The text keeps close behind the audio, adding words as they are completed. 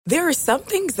There are some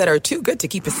things that are too good to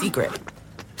keep a secret.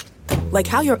 Like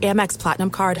how your Amex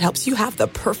Platinum card helps you have the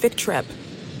perfect trip.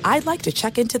 I'd like to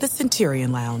check into the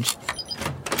Centurion Lounge.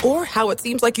 Or how it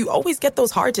seems like you always get those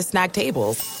hard-to-snag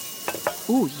tables.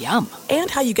 Ooh, yum.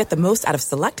 And how you get the most out of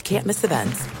select can't-miss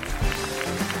events.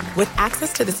 With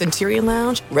access to the Centurion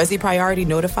Lounge, Resi Priority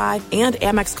Notified, and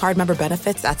Amex card member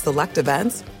benefits at select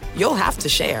events, you'll have to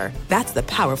share. That's the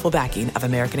powerful backing of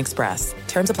American Express.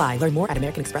 Terms apply. Learn more at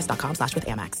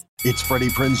americanexpress.com/withAmex. It's Freddie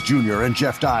Prinze Jr. and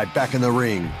Jeff Dye back in the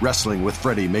ring. Wrestling with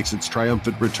Freddie makes its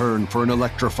triumphant return for an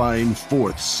electrifying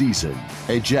 4th season.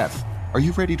 Hey, Jeff, are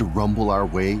you ready to rumble our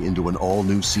way into an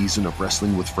all-new season of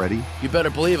Wrestling with Freddie? You better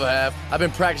believe I have. I've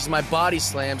been practicing my body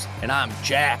slams, and I'm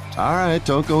jacked. All right,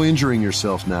 don't go injuring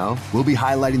yourself now. We'll be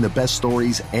highlighting the best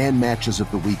stories and matches of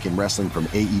the week in wrestling from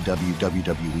AEW,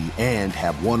 WWE, and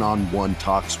have one-on-one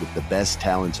talks with the best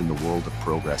talents in the world of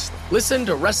pro wrestling. Listen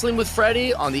to Wrestling with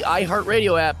Freddie on the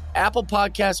iHeartRadio app, Apple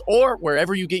Podcasts, or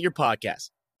wherever you get your podcasts.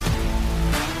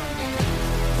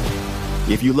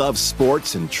 If you love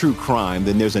sports and true crime,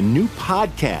 then there's a new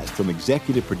podcast from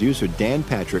executive producer Dan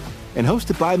Patrick and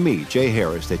hosted by me, Jay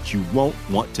Harris, that you won't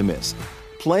want to miss.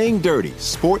 Playing Dirty: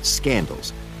 Sports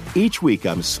Scandals. Each week,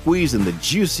 I'm squeezing the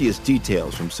juiciest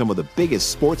details from some of the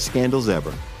biggest sports scandals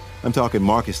ever. I'm talking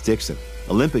Marcus Dixon,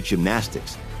 Olympic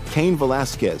gymnastics, Cain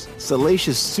Velasquez,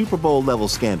 salacious Super Bowl-level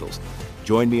scandals.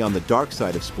 Join me on the dark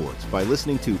side of sports by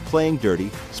listening to Playing Dirty: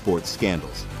 Sports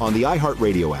Scandals on the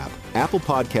iHeartRadio app, Apple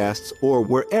Podcasts, or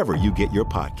wherever you get your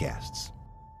podcasts.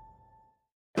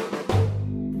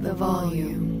 The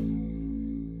Volume.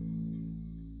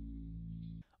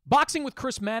 Boxing with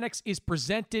Chris Mannix is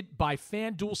presented by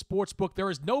FanDuel Sportsbook. There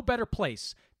is no better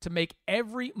place to make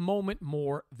every moment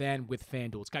more than with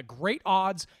FanDuel. It's got great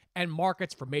odds and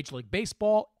markets for Major League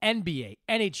Baseball, NBA,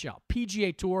 NHL,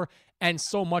 PGA Tour, and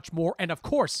so much more. And of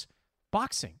course,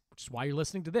 boxing, which is why you're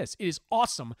listening to this. It is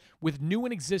awesome with new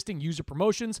and existing user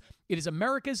promotions. It is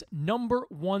America's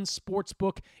 #1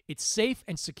 sportsbook. It's safe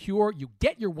and secure. You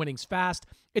get your winnings fast.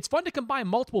 It's fun to combine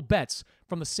multiple bets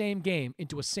from the same game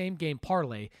into a same-game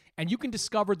parlay, and you can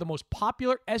discover the most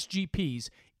popular SGPs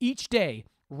each day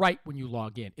right when you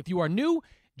log in. If you are new,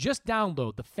 just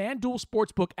download the FanDuel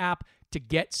Sportsbook app to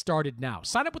get started now.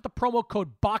 Sign up with the promo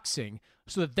code BOXING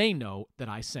so that they know that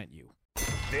I sent you.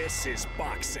 This is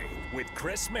Boxing with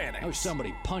Chris Mannix. Oh,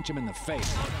 somebody punch him in the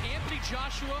face. Anthony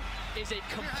Joshua is a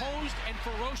composed and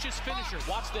ferocious finisher.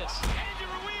 Watch this. Andy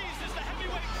Ruiz is the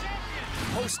heavyweight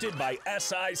champion. Hosted by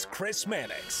SI's Chris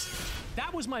Mannix.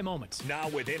 That was my moment. Now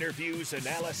with interviews,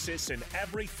 analysis, and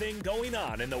everything going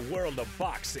on in the world of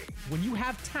boxing. When you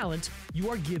have talent, you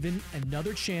are given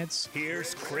another chance.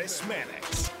 Here's Chris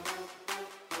Mannix.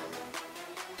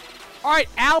 All right,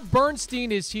 Al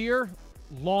Bernstein is here.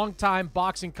 Longtime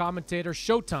boxing commentator,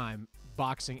 Showtime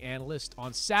boxing analyst.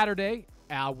 On Saturday,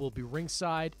 Al will be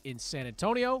ringside in San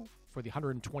Antonio for the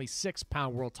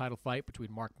 126-pound world title fight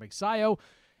between Mark Magsayo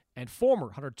and former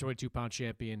 122-pound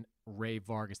champion Ray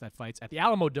Vargas. That fight's at the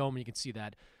Alamo Dome, and you can see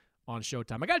that on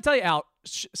Showtime. I got to tell you, Al,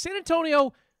 San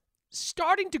Antonio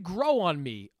starting to grow on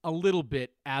me a little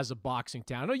bit as a boxing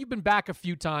town. I know you've been back a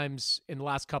few times in the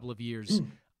last couple of years.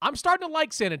 I'm starting to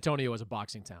like San Antonio as a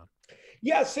boxing town.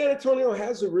 Yeah, San Antonio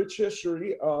has a rich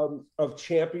history of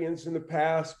champions in the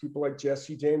past, people like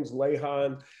Jesse James,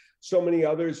 Lehan, so many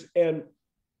others, and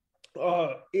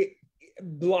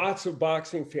lots of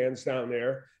boxing fans down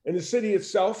there. And the city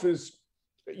itself is,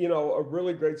 a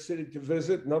really great city to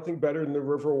visit, nothing better than the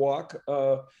Riverwalk.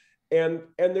 And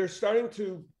they're starting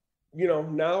to,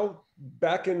 now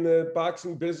back in the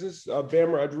boxing business, Bam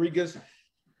Rodriguez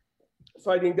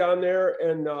fighting down there,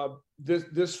 and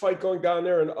this fight going down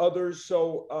there, and others.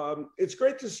 So it's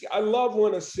great to see. I love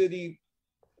when a city,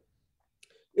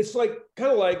 it's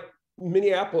kind of like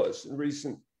Minneapolis in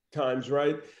recent times,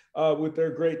 right? With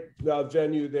their great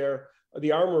venue there,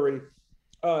 the Armory.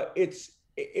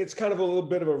 It's kind of a little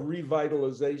bit of a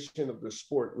revitalization of the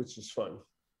sport, which is fun.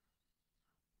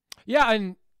 Yeah,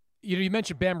 and you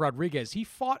mentioned Bam Rodriguez. He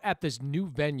fought at this new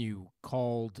venue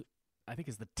called, I think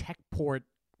it's the Techport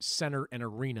Center and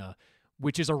Arena,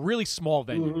 which is a really small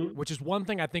venue, which is one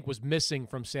thing I think was missing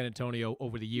from San Antonio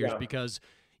over the years, because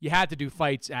you had to do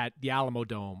fights at the Alamo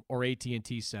Dome or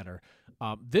AT&T Center.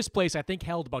 This place, I think,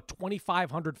 held about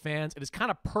 2,500 fans. It is kind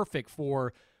of perfect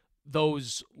for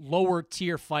those lower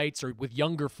tier fights or with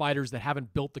younger fighters that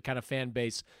haven't built the kind of fan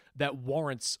base that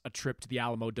warrants a trip to the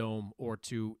Alamo Dome or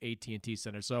to AT&T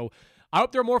Center. So I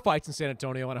hope there are more fights in San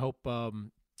Antonio, and I hope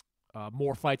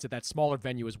more fights at that smaller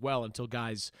venue as well until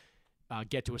guys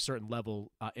get to a certain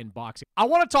level in boxing. I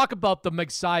want to talk about the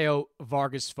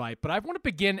Magsayo-Vargas fight, but I want to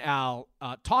begin, Al,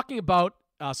 talking about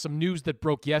some news that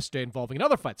broke yesterday involving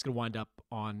another fight that's going to wind up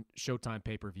on Showtime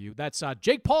pay-per-view. That's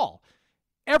Jake Paul,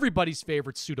 everybody's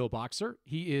favorite pseudo boxer.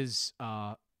 He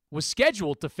was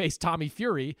scheduled to face Tommy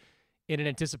Fury in an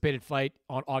anticipated fight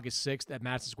on August 6th at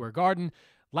Madison Square Garden.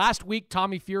 Last week,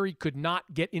 Tommy Fury could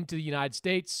not get into the United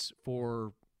States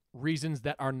for reasons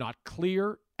that are not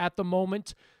clear at the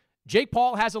moment. Jake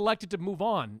Paul has elected to move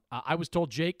on. I was told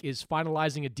Jake is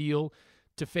finalizing a deal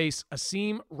to face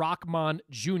Hasim Rahman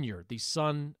Jr., the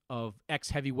son of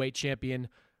ex-heavyweight champion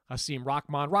Hasim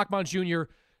Rahman. Rahman Jr.,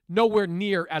 nowhere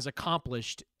near as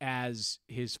accomplished as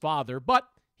his father, but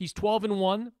he's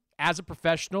 12-1 as a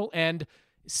professional and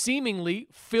seemingly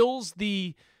fills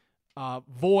the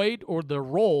void or the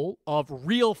role of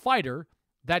real fighter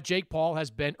that Jake Paul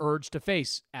has been urged to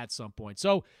face at some point.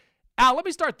 So, Al, let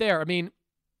me start there. I mean,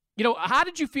 how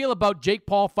did you feel about Jake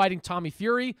Paul fighting Tommy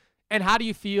Fury, and how do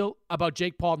you feel about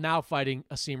Jake Paul now fighting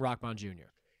Hasim Rahman Jr.?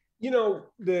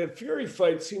 The Fury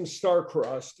fight seems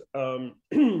star-crossed.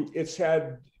 It's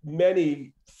had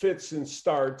many fits and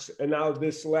starts, and now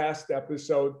this last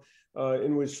episode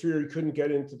in which Fury couldn't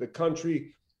get into the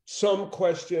country. Some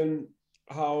question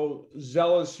how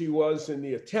zealous he was in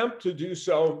the attempt to do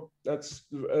so. That's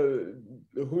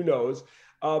who knows.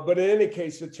 But in any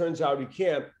case, it turns out he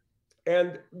can't.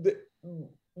 And the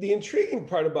intriguing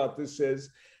part about this is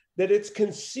that it's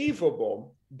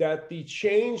conceivable that the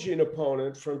change in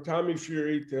opponent from Tommy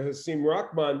Fury to Hasim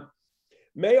Rahman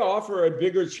may offer a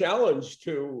bigger challenge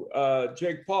to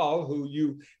Jake Paul, who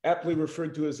you aptly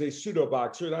referred to as a pseudo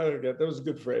boxer. That was a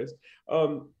good phrase.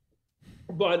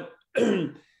 But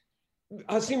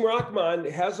Hasim Rahman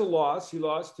has a loss. He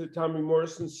lost to Tommy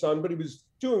Morrison's son, but he was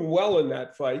doing well in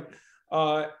that fight.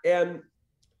 And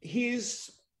he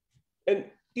is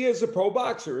a pro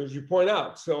boxer, as you point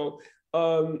out. So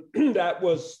that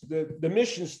was the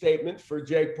mission statement for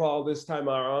Jake Paul this time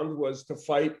around, was to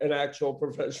fight an actual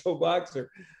professional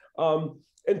boxer.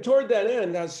 And toward that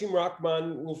end, Hasim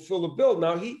Rahman will fill the bill.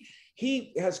 Now,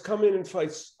 he has come in and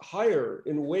fights higher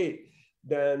in weight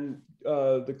than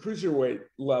the cruiserweight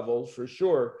level for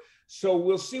sure. So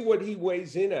we'll see what he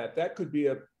weighs in at. That could be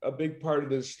a big part of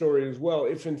this story as well,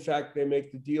 if in fact they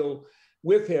make the deal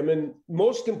with him. And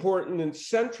most important and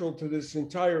central to this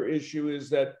entire issue is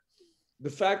that the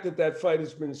fact that fight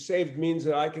has been saved means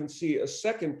that I can see a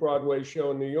second Broadway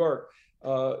show in New York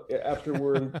after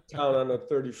we're in town on the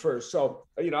 31st. So,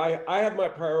 I have my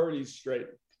priorities straight.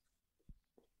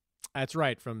 That's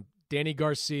right. From Danny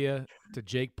Garcia to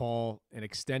Jake Paul, an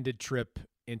extended trip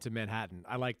into Manhattan.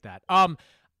 I like that.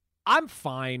 I'm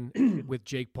fine with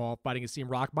Jake Paul fighting Hasim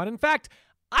Rahman. In fact,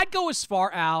 I'd go as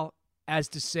far, Al, as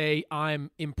to say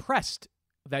I'm impressed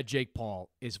that Jake Paul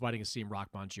is fighting Hasim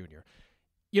Rahman Jr.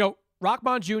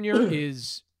 Rahman Jr.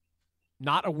 is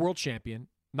not a world champion,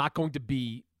 not going to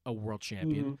be a world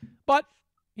champion, but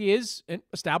he is an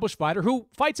established fighter who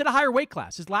fights at a higher weight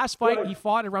class. His last fight, he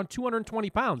fought at around 220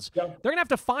 pounds. Yeah. They're going to have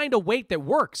to find a weight that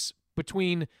works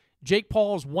between Jake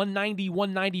Paul's 190,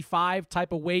 195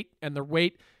 type of weight and the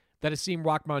weight that Hasim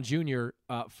Rahman Jr.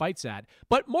 Fights at.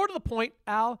 But more to the point,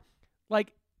 Al,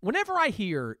 whenever I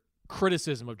hear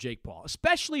criticism of Jake Paul,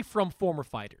 especially from former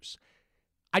fighters,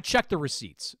 I check the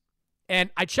receipts.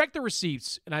 And I check the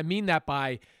receipts, and I mean that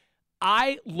by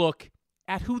I look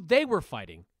at who they were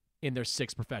fighting in their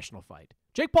sixth professional fight.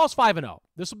 Jake Paul's 5-0.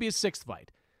 This will be his sixth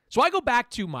fight. So I go back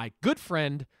to my good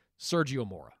friend, Sergio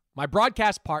Mora, my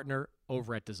broadcast partner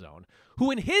over at DAZN,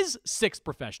 who in his sixth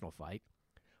professional fight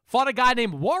fought a guy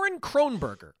named Warren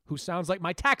Kronberger, who sounds like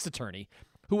my tax attorney,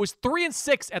 who was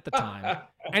 3-6 at the time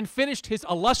and finished his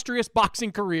illustrious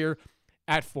boxing career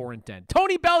at 4-10.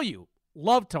 Tony Bellew.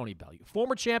 Love Tony Bellew.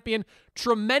 Former champion,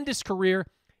 tremendous career.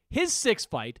 His sixth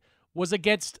fight was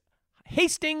against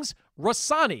Hastings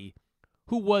Rossani,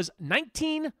 who was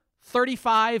 19-35-2.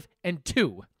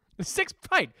 The sixth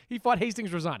fight, he fought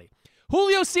Hastings Rossani.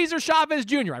 Julio Cesar Chavez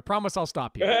Jr., I promise I'll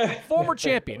stop here. Former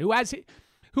champion who has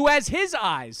his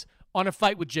eyes on a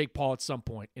fight with Jake Paul at some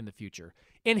point in the future.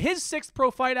 In his sixth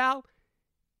pro fight, Al,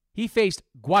 he faced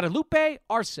Guadalupe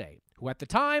Arce, who at the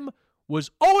time was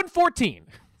 0-14.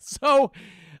 So,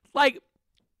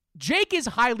 Jake is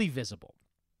highly visible.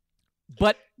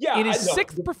 But in his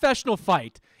sixth professional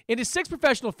fight,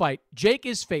 Jake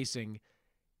is facing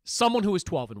someone who is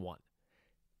 12-1.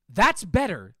 That's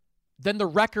better than the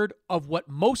record of what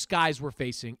most guys were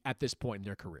facing at this point in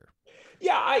their career.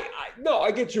 Yeah,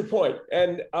 I get your point.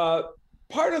 And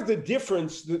part of the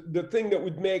difference, the thing that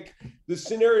would make the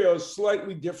scenario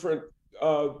slightly different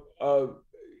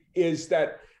is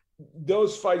that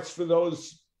those fights for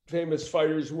those famous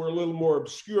fighters were a little more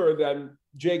obscure than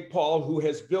Jake Paul, who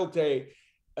has built an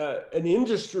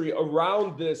industry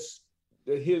around this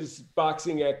his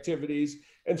boxing activities.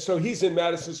 And so he's in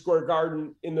Madison Square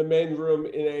Garden in the main room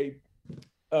in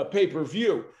a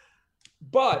pay-per-view.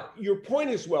 But your point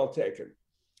is well taken.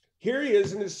 Here he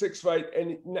is in his sixth fight,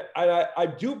 and I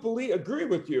do agree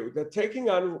with you that taking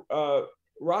on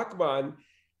Rahman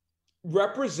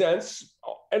represents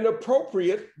an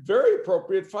very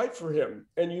appropriate fight for him.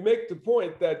 And you make the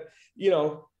point that,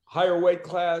 higher weight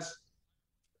class,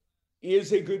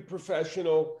 is a good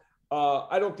professional.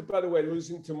 I don't think, by the way,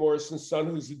 losing to Morrison's son,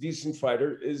 who's a decent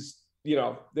fighter, is,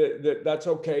 that's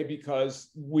okay because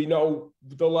we know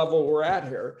the level we're at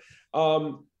here.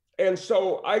 And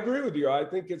so I agree with you. I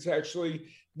think it's actually,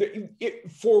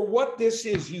 for what this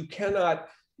is, you cannot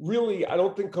really, I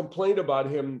don't think, complain about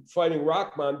him fighting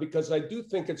Rahman, because I do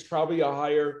think it's probably a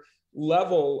higher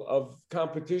level of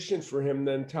competition for him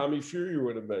than Tommy Fury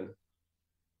would have been.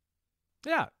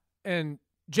 Yeah, and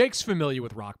Jake's familiar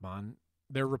with Rahman.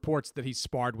 There are reports that he's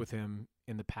sparred with him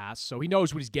in the past, so he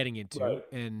knows what he's getting into. Right.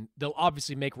 And they'll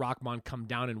obviously make Rahman come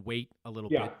down and weight a little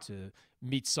bit to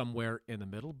meet somewhere in the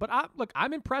middle. But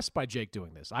I'm impressed by Jake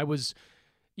doing this. I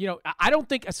don't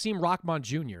think Asim Rahman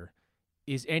Jr.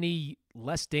 is any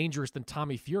less dangerous than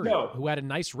Tommy Fury, who had a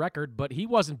nice record, but he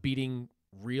wasn't beating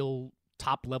real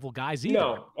top-level guys either.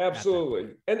 No,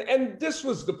 absolutely. And this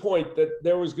was the point, that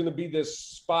there was going to be this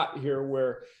spot here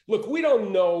where, look, we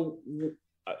don't know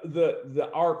the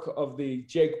arc of the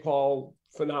Jake Paul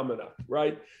phenomena,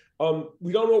 right?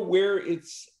 We don't know where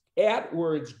it's at,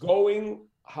 where it's going,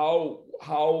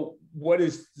 what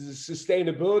is the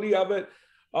sustainability of it.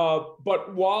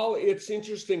 But while it's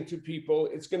interesting to people,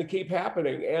 it's going to keep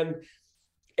happening.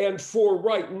 And for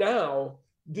right now,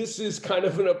 this is kind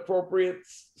of an appropriate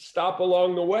stop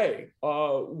along the way,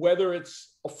 whether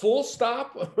it's a full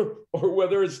stop or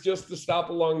whether it's just a stop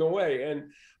along the way.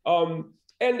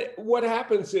 And what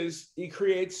happens is he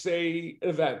creates an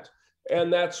event,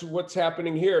 and that's what's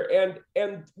happening here.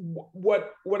 And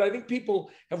what I think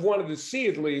people have wanted to see,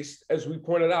 at least, as we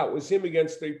pointed out, was him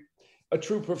against a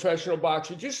true professional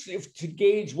boxer, just to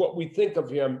gauge what we think of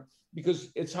him,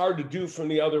 because it's hard to do from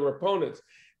the other opponents.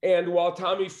 And while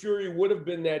Tommy Fury would have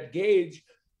been that gauge,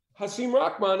 Asim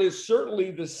Rahman is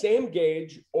certainly the same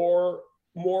gauge or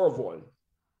more of one.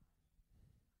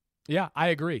 Yeah, I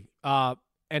agree.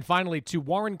 And finally, to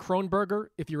Warren Kronberger,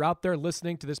 if you're out there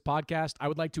listening to this podcast, I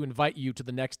would like to invite you to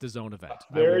the next DAZN event.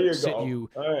 There you go. Sit you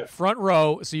front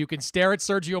row so you can stare at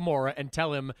Sergio Mora and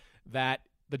tell him that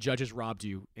the judges robbed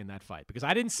you in that fight. Because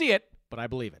I didn't see it, but I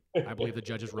believe it. I believe the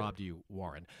judges robbed you,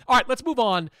 Warren. All right, let's move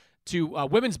on to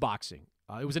women's boxing.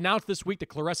 It was announced this week that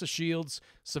Claressa Shields,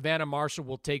 Savannah Marshall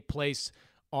will take place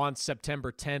on September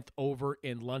 10th over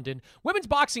in London. Women's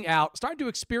boxing starting to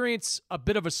experience a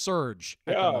bit of a surge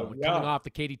at the moment, coming off the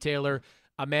Katie Taylor,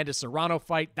 Amanda Serrano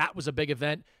fight. That was a big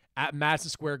event at Madison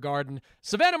Square Garden.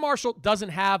 Savannah Marshall doesn't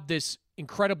have this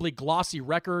incredibly glossy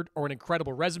record or an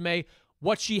incredible resume.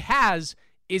 What she has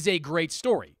is a great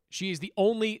story. She is the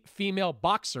only female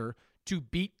boxer to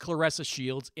beat Claressa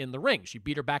Shields in the ring. She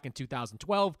beat her back in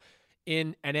 2012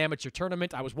 in an amateur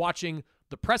tournament. I was watching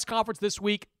the press conference this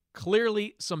week.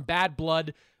 Clearly some bad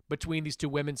blood between these two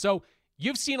women. So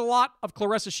you've seen a lot of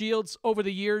Claressa Shields over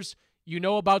the years. You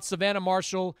know about Savannah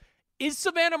Marshall. Is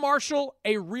Savannah Marshall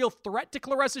a real threat to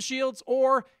Claressa Shields,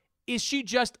 or is she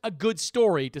just a good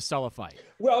story to sell a fight?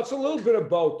 Well, it's a little bit of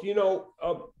both.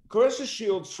 Claressa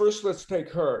Shields, first let's take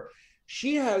her.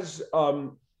 She has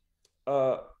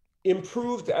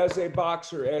improved as a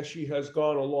boxer as she has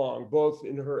gone along, both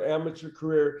in her amateur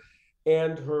career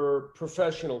and her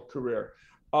professional career.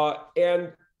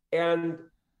 And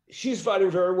she's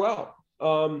fighting very well.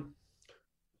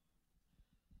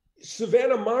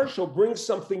 Savannah Marshall brings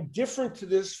something different to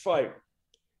this fight.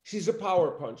 She's a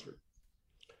power puncher.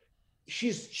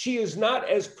 She is not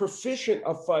as proficient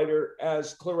a fighter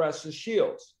as Claressa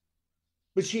Shields,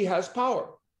 but she has power.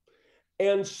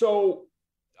 And so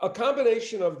a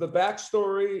combination of the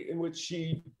backstory in which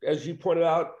she, as you pointed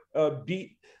out,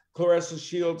 beat Claressa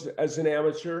Shields as an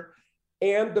amateur,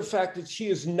 and the fact that she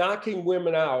is knocking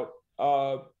women out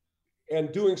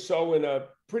and doing so in a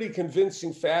pretty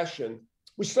convincing fashion,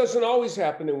 which doesn't always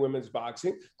happen in women's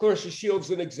boxing. Claressa Shields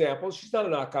is an example. She's not a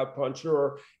knockout puncher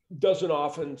or doesn't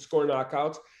often score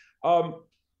knockouts.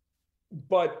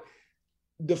 But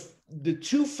the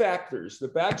two factors, the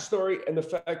backstory and the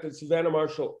fact that Savannah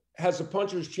Marshall has a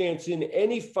puncher's chance in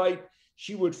any fight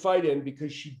she would fight in,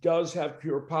 because she does have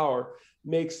pure power,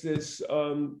 makes this,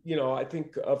 I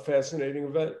think, a fascinating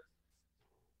event.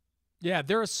 Yeah,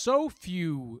 there are so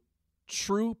few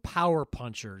true power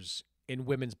punchers in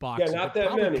women's boxing. Yeah, not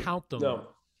that many. Count them. No.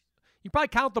 You probably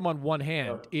count them on one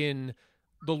hand in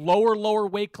the lower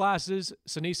weight classes,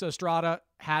 Seniesa Estrada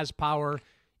has power.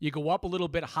 You go up a little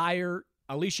bit higher,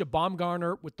 Alicia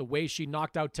Baumgartner, with the way she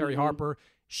knocked out Terry Harper,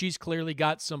 she's clearly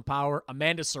got some power.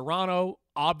 Amanda Serrano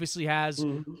obviously has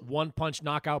one-punch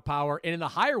knockout power. And in the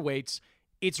higher weights,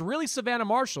 it's really Savannah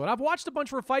Marshall. And I've watched a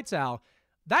bunch of her fights, Al.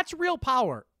 That's real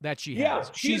power that she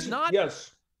has. She's not.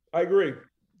 Yes, I agree.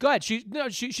 Go ahead.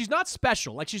 She's not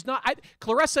special. Like, she's not.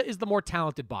 Claressa is the more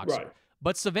talented boxer. Right.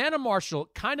 But Savannah Marshall,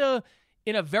 kind of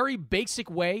in a very basic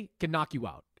way, can knock you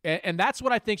out. And that's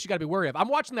what I think she got to be worried of. I'm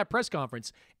watching that press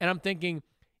conference, and I'm thinking,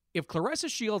 if Claressa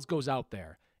Shields goes out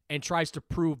there and tries to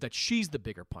prove that she's the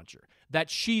bigger puncher,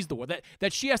 that she's the one,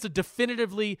 that she has to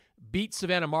definitively beat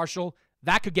Savannah Marshall,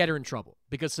 that could get her in trouble,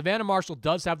 because Savannah Marshall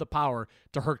does have the power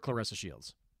to hurt Claressa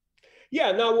Shields.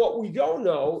 Yeah, now what we don't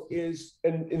know is,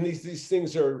 and these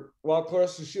things are, while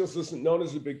Claressa Shields isn't known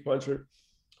as a big puncher,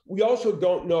 we also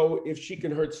don't know if she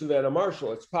can hurt Savannah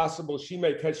Marshall. It's possible she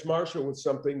may catch Marshall with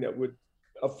something that would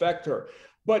affect her.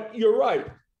 But you're right.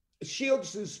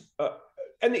 Shields is,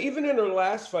 and even in her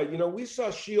last fight, we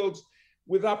saw Shields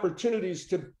with opportunities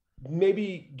to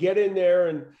maybe get in there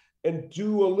and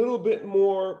do a little bit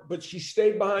more, but she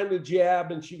stayed behind the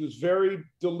jab, and she was very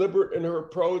deliberate in her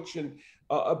approach and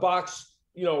boxed,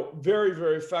 very,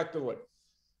 very effectively.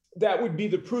 That would be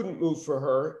the prudent move for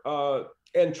her,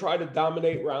 and try to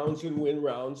dominate rounds and win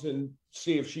rounds and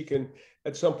see if she can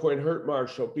at some point hurt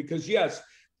Marshall. Because yes,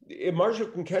 if Marshall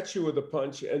can catch you with a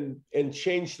punch and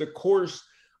change the course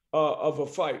of a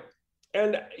fight.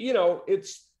 And,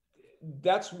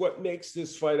 that's what makes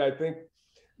this fight, I think,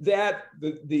 that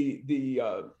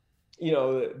the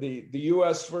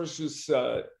U.S. versus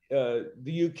the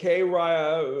UK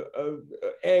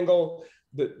angle,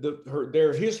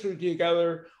 their history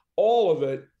together, all of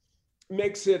it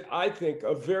makes it, I think,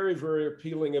 a very, very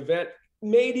appealing event,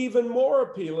 made even more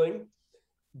appealing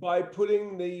by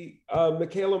putting the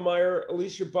Michaela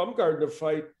Mayer-Alicia Baumgartner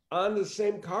fight on the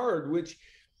same card, which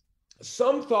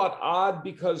some thought odd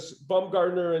because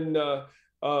Baumgartner and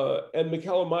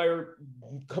Michaela Mayer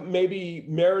maybe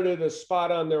merited a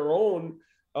spot on their own,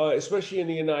 especially in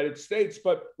the United States.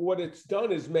 But what it's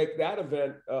done is make that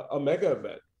event a mega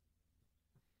event.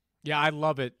 Yeah, I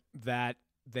love it that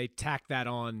they tack that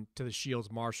on to the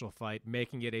Shields-Marshall fight,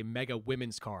 making it a mega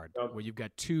women's card where you've got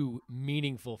two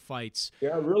meaningful fights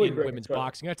really in women's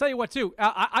boxing. I tell you what, too,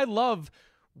 I love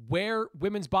where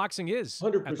women's boxing is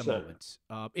 100%. At the moment.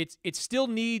 It still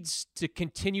needs to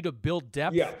continue to build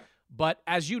depth, but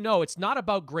as you know, it's not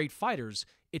about great fighters.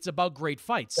 It's about great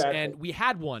fights. Exactly. And we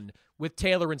had one with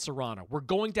Taylor and Serrano. We're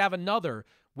going to have another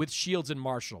with Shields and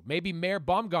Marshall. Maybe Mayer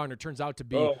Baumgartner turns out to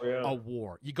be a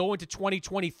war. You go into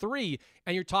 2023,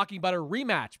 and you're talking about a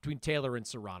rematch between Taylor and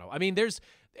Serrano. I mean, there's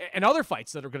and other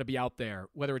fights that are going to be out there,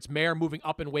 whether it's Mayer moving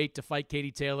up in weight to fight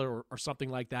Katie Taylor or something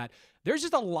like that. There's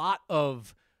just a lot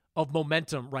of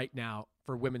momentum right now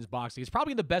for women's boxing. It's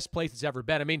probably in the best place it's ever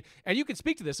been. I mean, and you can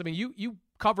speak to this. I mean, you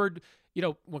covered,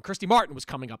 when Christy Martin was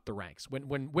coming up the ranks,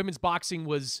 when women's boxing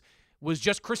was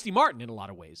just Christy Martin in a lot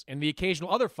of ways, and the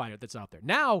occasional other fighter that's out there.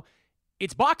 Now,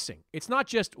 it's boxing. It's not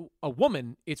just a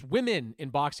woman, it's women in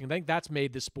boxing. I think that's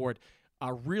made this sport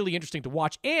really interesting to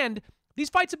watch. And these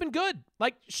fights have been good.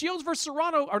 Like Shields versus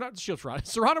Serrano, or not Shields,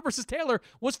 Serrano versus Taylor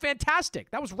was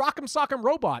fantastic. That was Rock'em Sock'em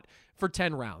Robot for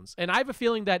 10 rounds. And I have a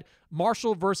feeling that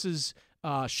Marshall versus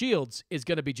Shields is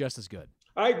going to be just as good.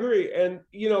 I agree. And,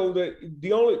 you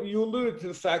alluded to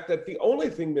the fact that the only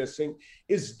thing missing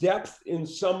is depth in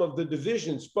some of the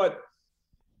divisions, but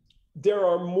there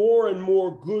are more and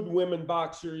more good women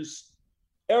boxers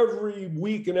every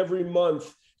week and every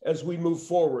month as we move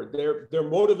forward. They're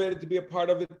motivated to be a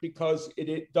part of it because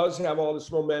it does have all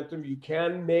this momentum. You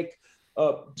can make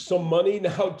some money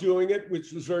now doing it,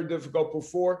 which was very difficult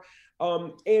before.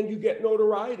 And you get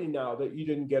notoriety now that you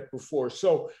didn't get before.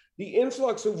 So the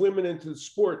influx of women into the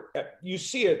sport, you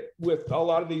see it with a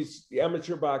lot of these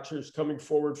amateur boxers coming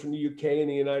forward from the UK and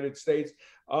the United States.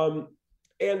 And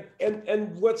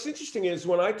what's interesting is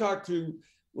when I talk to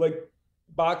like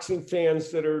boxing fans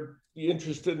that are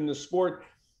interested in the sport,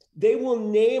 they will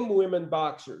name women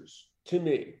boxers to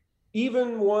me,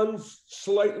 even ones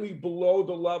slightly below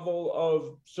the level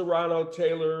of Serrano,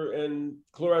 Taylor, and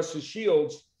Claressa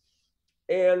Shields.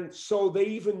 And so they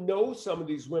even know some of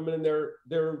these women, and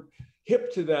they're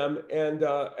hip to them. And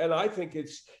I think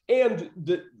here's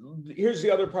the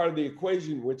other part of the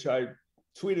equation, which I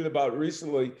tweeted about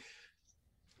recently.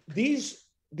 These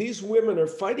women are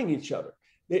fighting each other.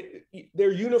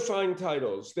 They're unifying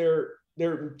titles. They're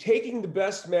taking the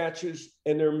best matches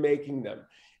and they're making them.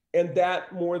 And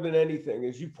that, more than anything,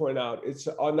 as you point out, it's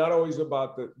not always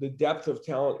about the depth of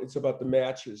talent. It's about the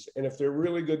matches. And if they're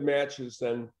really good matches,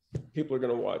 then people are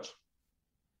going to watch.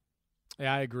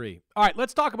 Yeah, I agree. All right,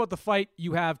 let's talk about the fight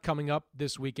you have coming up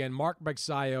this weekend. Mark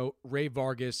Magsayo, Ray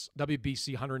Vargas,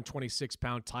 WBC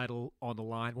 126-pound title on the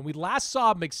line. When we last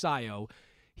saw Magsayo,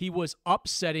 he was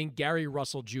upsetting Gary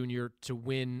Russell Jr. to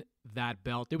win that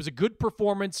belt. It was a good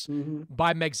performance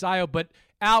by Magsayo. But,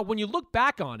 Al, when you look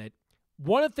back on it,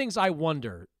 one of the things I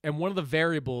wonder, and one of the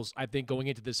variables I think going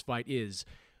into this fight is,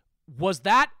 was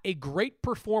that a great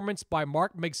performance by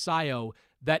Mark Magsayo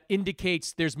that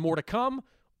indicates there's more to come,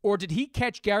 or did he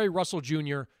catch Gary Russell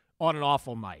Jr. on an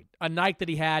awful night, a night that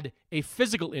he had a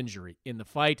physical injury in the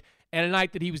fight, and a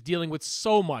night that he was dealing with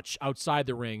so much outside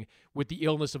the ring with the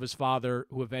illness of his father,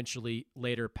 who eventually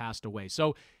later passed away?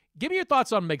 So give me your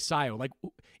thoughts on Magsayo. Like,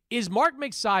 is Mark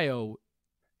Magsayo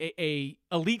a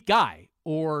elite guy,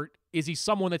 or is he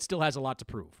someone that still has a lot to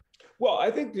prove? Well,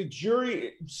 I think the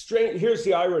jury, here's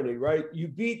the irony, right? You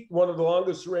beat one of the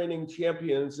longest reigning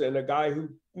champions and a guy who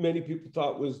many people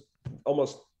thought was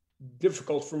almost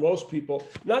difficult for most people,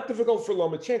 not difficult for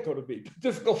Lomachenko to beat,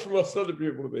 difficult for most other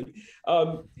people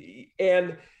to beat.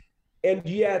 And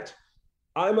yet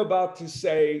I'm about to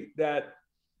say that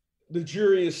the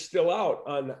jury is still out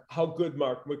on how good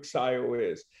Mark Magsayo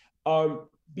is.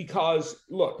 Because,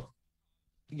 look,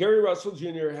 Gary Russell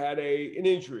Jr. had an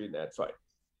injury in that fight.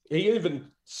 He even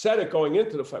said it going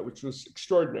into the fight, which was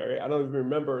extraordinary. I don't even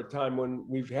remember a time when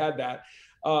we've had that.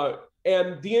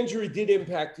 And the injury did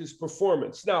impact his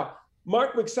performance. Now,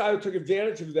 Mark Magsayo took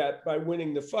advantage of that by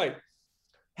winning the fight.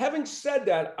 Having said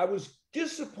that, I was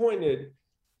disappointed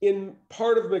in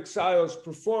part of Magsayo's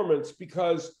performance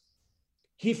because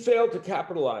he failed to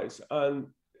capitalize on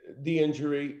the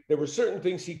injury. There were certain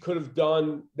things he could have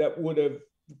done that would have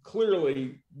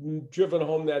clearly driven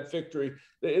home that victory.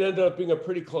 It ended up being a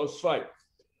pretty close fight.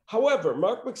 However,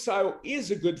 Mark Magsayo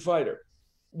is a good fighter.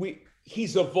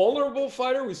 He's a vulnerable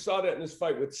fighter. We saw that in his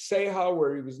fight with Ceja,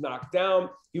 where he was knocked down.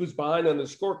 He was behind on the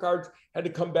scorecards, had to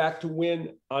come back to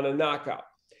win on a knockout.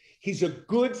 He's a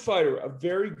good fighter, a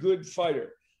very good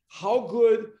fighter. How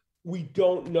good, we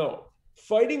don't know.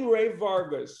 Fighting Ray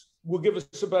Vargas will give us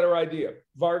a better idea.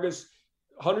 Vargas,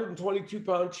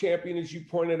 122-pound champion, as you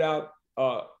pointed out,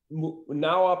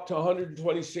 now up to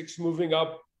 126, moving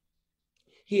up.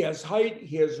 He has height,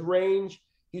 he has range.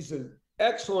 He's an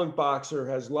excellent boxer,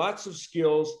 has lots of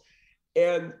skills.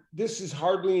 And this is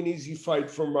hardly an easy fight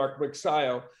for Mark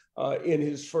Magsayo in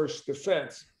his first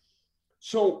defense.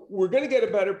 So we're going to get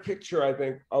a better picture, I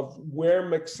think, of where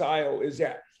Magsayo is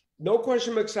at. No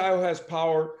question Magsayo has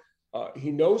power.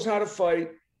 He knows how to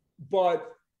fight,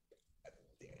 but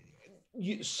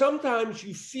sometimes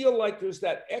you feel like there's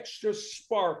that extra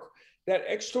spark, that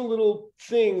extra little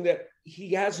thing that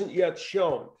he hasn't yet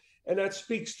shown. And that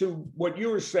speaks to what you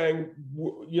were saying.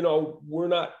 You know, we're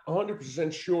not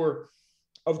 100% sure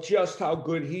of just how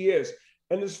good he is.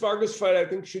 And this Vargas fight, I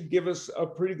think, should give us a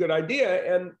pretty good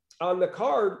idea. And on the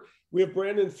card, we have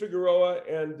Brandon Figueroa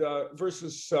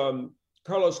versus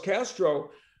Carlos Castro.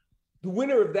 The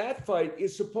winner of that fight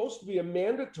is supposed to be a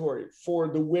mandatory for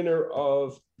the winner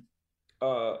of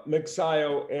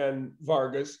Magsayo and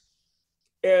Vargas.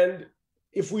 And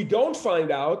if we don't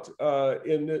find out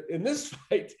in this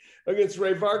fight against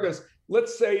Ray Vargas,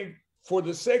 let's say, for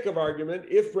the sake of argument,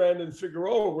 if Brandon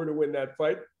Figueroa were to win that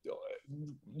fight,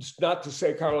 not to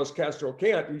say Carlos Castro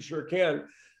can't, he sure can,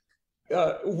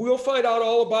 we'll find out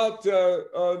all about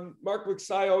Mark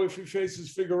Magsayo if he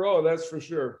faces Figueroa, that's for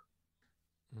sure.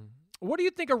 What do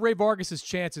you think of Ray Vargas'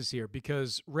 chances here?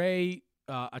 Because Ray,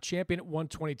 a champion at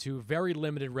 122, very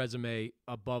limited resume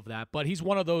above that, but he's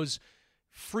one of those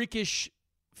freakish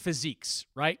physiques,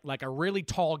 right? Like a really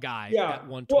tall guy at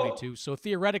 122. Well, so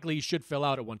theoretically, he should fill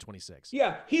out at 126.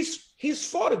 Yeah, he's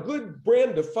fought a good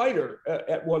brand of fighter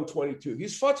at 122.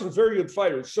 He's fought some very good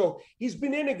fighters. So he's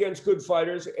been in against good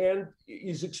fighters, and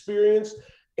he's experienced,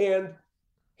 and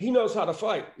he knows how to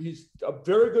fight. He's a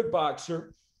very good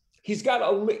boxer. He's got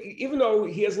even though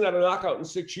he hasn't had a knockout in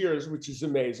 6 years, which is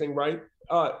amazing, right?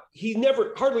 He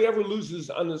hardly ever loses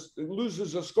a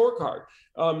scorecard.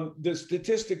 The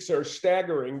statistics are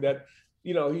staggering that,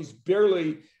 you know, he's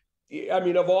barely, I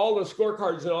mean, of all the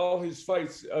scorecards in all his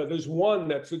fights, there's one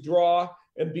that's a draw.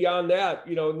 And beyond that,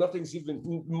 you know, nothing's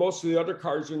even, most of the other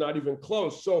cards are not even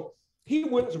close. So he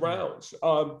wins rounds.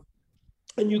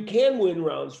 And you can win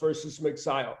rounds versus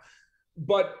Magsayo.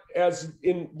 But as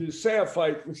in the Ceja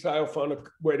fight, Magsayo found a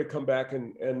way to come back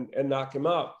and knock him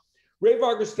out. Ray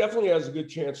Vargas definitely has a good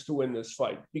chance to win this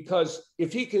fight, because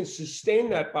if he can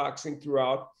sustain that boxing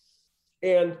throughout,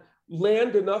 and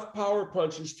land enough power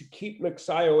punches to keep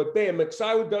Magsayo at bay, and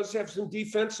Magsayo does have some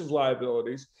defensive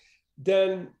liabilities,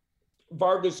 then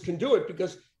Vargas can do it,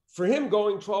 because for him,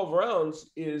 going 12 rounds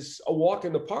is a walk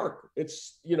in the park.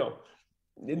 It's,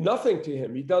 nothing to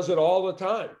him. He does it all the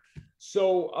time.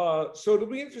 So it'll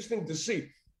be interesting to see.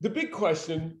 The big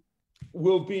question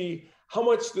will be, how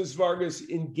much does Vargas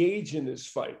engage in this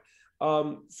fight?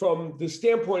 From the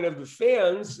standpoint of the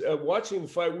fans watching the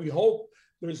fight, we hope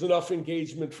there's enough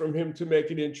engagement from him to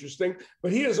make it interesting,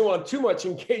 but he doesn't want too much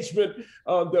engagement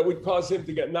that would cause him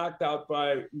to get knocked out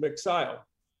by Magsayo.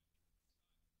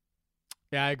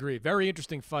 Yeah, I agree. Very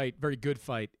interesting fight. Very good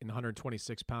fight in the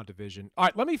 126-pound division. All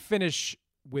right, let me finish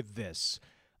with this.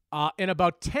 In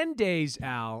about 10 days,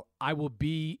 Al, I will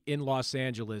be in Los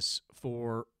Angeles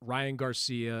for Ryan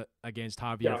Garcia against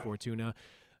Javier Fortuna.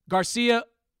 Garcia,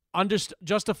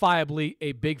 justifiably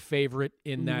a big favorite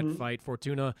in that fight.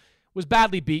 Fortuna was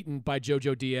badly beaten by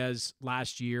Jojo Diaz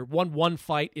last year. Won one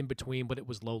fight in between, but it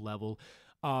was low level.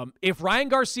 If Ryan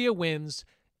Garcia wins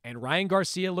and Ryan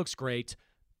Garcia looks great,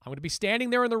 I'm going to be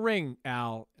standing there in the ring,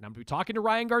 Al, and I'm going to be talking to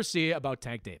Ryan Garcia about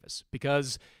Tank Davis,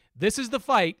 because this is the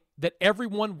fight that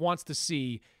everyone wants to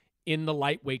see in the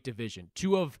lightweight division.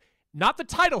 Two of, not the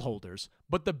title holders,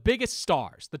 but the biggest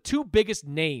stars. The two biggest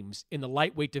names in the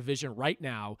lightweight division right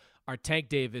now are Tank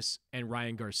Davis and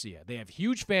Ryan Garcia. They have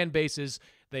huge fan bases.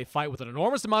 They fight with an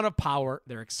enormous amount of power.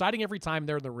 They're exciting every time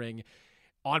they're in the ring.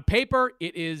 On paper,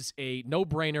 it is a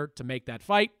no-brainer to make that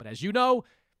fight, but as you know,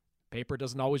 paper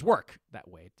doesn't always work that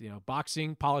way.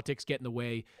 Boxing, politics get in the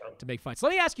way to make fights.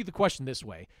 Let me ask you the question this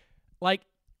way.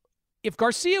 If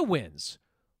Garcia wins,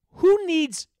 who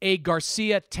needs a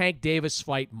Garcia-Tank Davis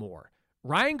fight more?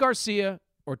 Ryan Garcia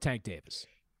or Tank Davis?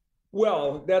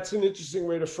 Well, that's an interesting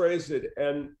way to phrase it.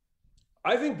 And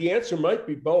I think the answer might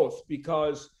be both,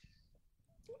 because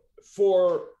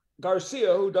for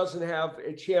Garcia, who doesn't have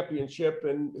a championship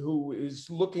and who is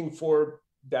looking for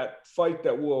that fight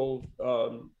that will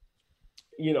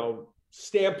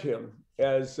stamp him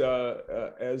as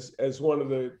one of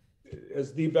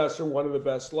the best or one of the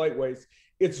best lightweights.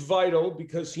 It's vital,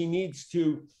 because he needs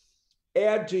to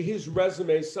add to his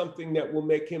resume something that will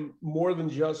make him more than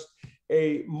just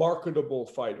a marketable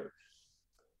fighter.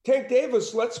 Tank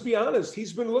Davis, let's be honest,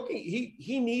 he's been looking,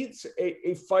 he needs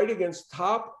a fight against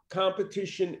top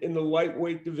competition in the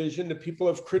lightweight division that people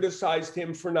have criticized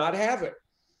him for not having.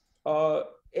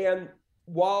 And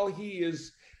while he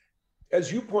is,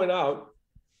 as you point out,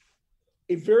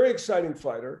 a very exciting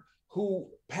fighter who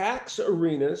packs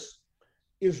arenas,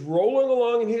 is rolling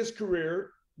along in his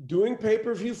career, doing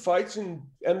pay-per-view fights and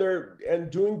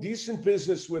doing decent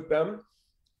business with them.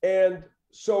 And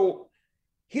so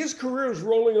his career is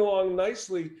rolling along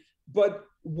nicely, but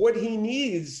what he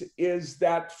needs is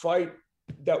that fight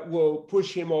that will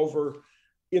push him over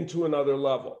into another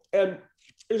level. And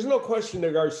there's no question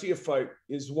the Garcia fight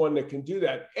is one that can do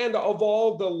that. And of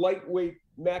all the lightweight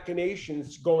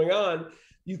machinations going on,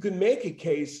 you can make a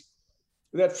case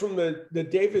that from the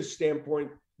Davis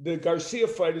standpoint, the Garcia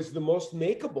fight is the most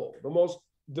makeable,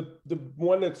 the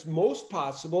one that's most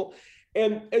possible.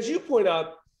 And as you point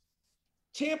out,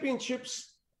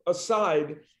 championships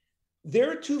aside, there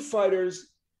are two fighters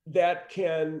that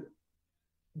can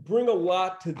bring a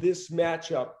lot to this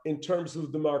matchup in terms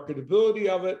of the marketability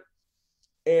of it,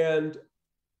 and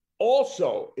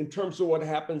also in terms of what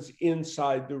happens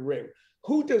inside the ring.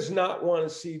 Who does not want to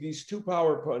see these two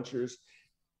power punchers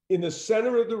in the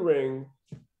center of the ring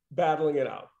battling it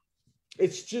out?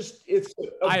 It's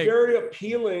a very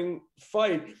appealing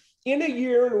fight in a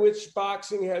year in which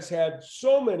boxing has had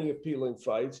so many appealing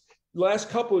fights. Last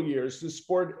couple of years, the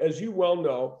sport, as you well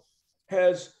know,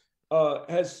 has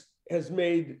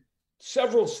made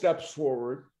several steps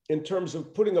forward in terms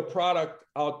of putting a product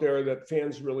out there that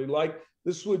fans really like.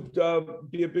 This would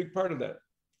be a big part of that.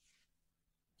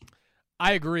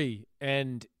 I agree.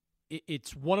 And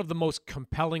it's one of the most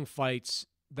compelling fights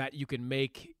that you can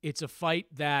make. It's a fight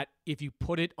that, if you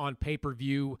put it on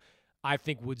pay-per-view, I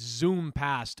think would zoom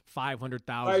past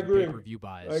 500,000 pay-per-view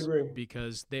buys. I agree.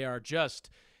 Because they are just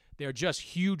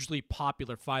hugely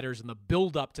popular fighters, and the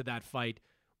build-up to that fight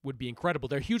would be incredible.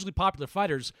 They're hugely popular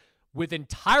fighters with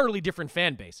entirely different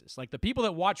fan bases. Like, the people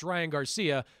that watch Ryan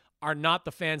Garcia are not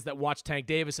the fans that watch Tank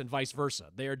Davis, and vice versa.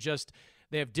 They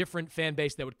have different fan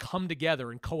base that would come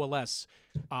together and coalesce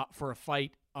for a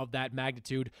fight of that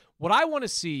magnitude. What I want to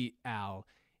see, Al,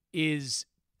 is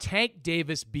Tank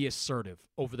Davis be assertive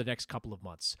over the next couple of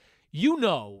months. You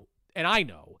know, and I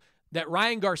know, that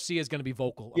Ryan Garcia is going to be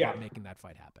vocal about making that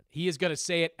fight happen. He is going to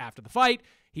say it after the fight.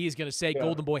 He is going to say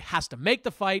Golden Boy has to make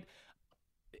the fight.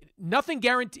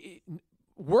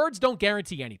 Words don't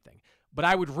guarantee anything. But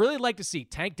I would really like to see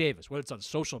Tank Davis, whether it's on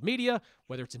social media,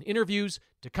 whether it's in interviews,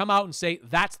 to come out and say,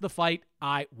 that's the fight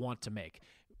I want to make.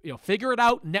 Figure it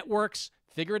out, networks,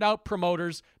 figure it out,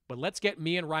 promoters, but let's get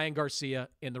me and Ryan Garcia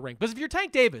in the ring. Because if you're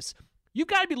Tank Davis, you've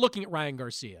got to be looking at Ryan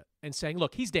Garcia and saying,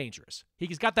 look, he's dangerous.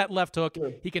 He's got that left hook.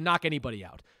 He can knock anybody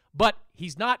out. But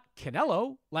he's not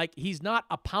Canelo. Like, he's not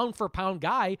a pound-for-pound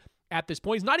guy at this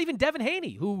point. He's not even Devin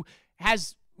Haney, who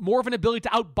has more of an ability to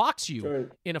outbox you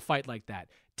in a fight like that.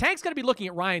 Tank's got to be looking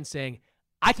at Ryan saying,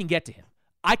 I can get to him.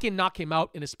 I can knock him out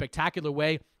in a spectacular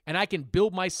way, and I can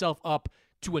build myself up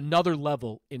to another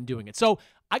level in doing it. So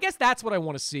I guess that's what I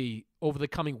want to see over the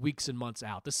coming weeks and months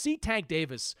out, to see Tank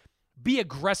Davis be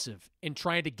aggressive in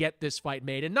trying to get this fight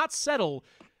made and not settle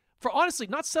for, I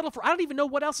don't even know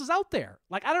what else is out there.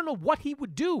 Like, I don't know what he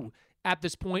would do at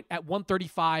this point at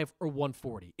 135 or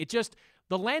 140. It just,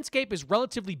 the landscape is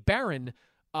relatively barren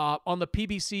on the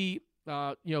PBC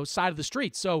side of the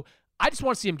street. So I just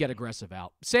want to see him get aggressive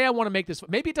out. Say I want to make this.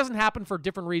 Maybe it doesn't happen for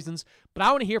different reasons, but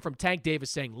I want to hear from Tank Davis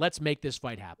saying, let's make this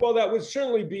fight happen. Well, that would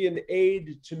certainly be an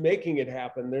aid to making it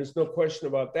happen. There's no question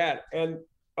about that. And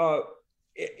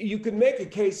you can make a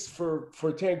case for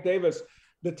Tank Davis.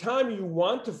 The time you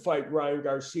want to fight Ryan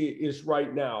Garcia is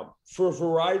right now for a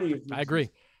variety of reasons. I agree.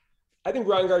 I think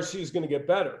Ryan Garcia is going to get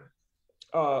better.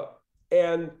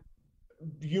 And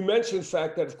you mentioned the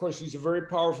fact that, of course, he's a very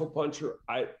powerful puncher.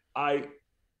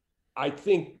 I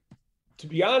think, to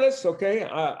be honest,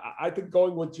 I think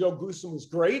going with Joe Goossen was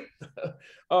great.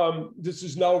 This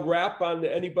is no rap on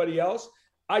anybody else.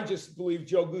 I just believe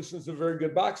Joe Goossen's a very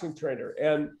good boxing trainer,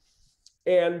 and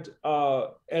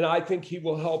I think he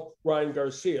will help Ryan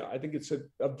Garcia. I think it's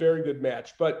a very good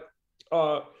match, but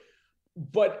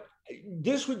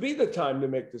this would be the time to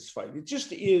make this fight. It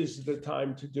just is the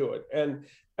time to do it. And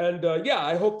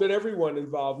I hope that everyone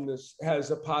involved in this has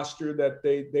a posture that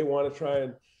they want to try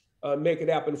and make it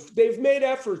happen. They've made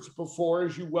efforts before,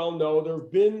 as you well know. There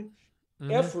have been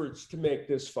efforts to make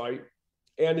this fight,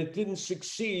 and it didn't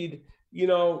succeed.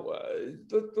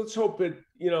 Let's hope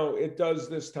it does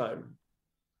this time.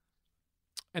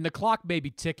 And the clock may be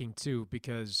ticking too,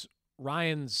 because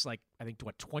Ryan's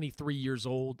 23 years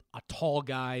old, a tall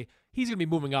guy. He's going to be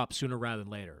moving up sooner rather than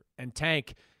later. And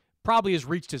Tank probably has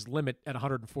reached his limit at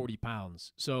 140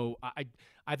 pounds. So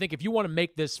I think if you want to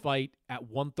make this fight at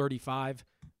 135,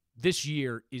 this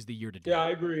year is the year to do it. Yeah,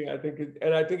 I agree. I think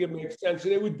it makes sense.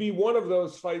 And it would be one of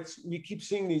those fights. We keep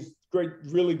seeing these great,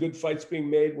 really good fights being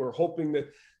made. We're hoping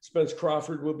that Spence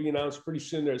Crawford will be announced pretty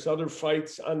soon. There's other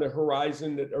fights on the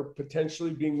horizon that are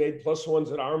potentially being made, plus ones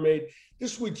that are made.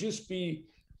 This would just be,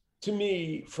 to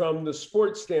me, from the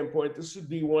sports standpoint, this would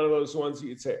be one of those ones that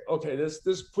you'd say, okay,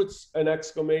 this puts an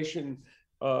exclamation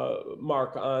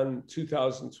mark on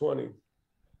 2020.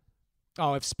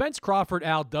 Oh, if Spence Crawford,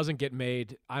 Al, doesn't get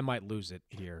made, I might lose it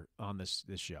here on this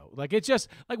show. Like, it's just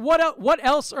like, what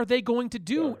else are they going to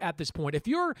do at this point? If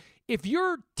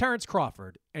you're Terrence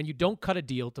Crawford and you don't cut a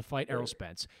deal to fight Errol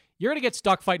Spence, you're going to get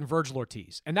stuck fighting Virgil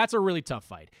Ortiz, and that's a really tough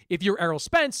fight. If you're Errol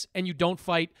Spence and you don't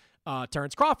fight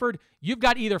Terrence Crawford, you've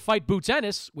got either fight Boots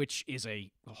Ennis, which is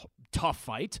a tough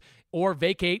fight, or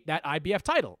vacate that IBF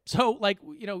title. So,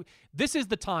 this is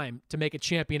the time to make a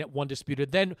champion at one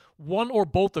disputed. Then one or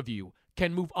both of you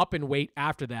can move up in weight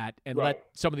after that and let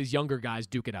some of these younger guys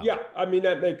duke it out. Yeah, I mean,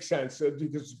 that makes sense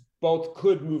because both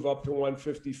could move up to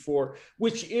 154,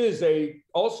 which is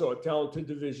also a talented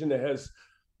division that has,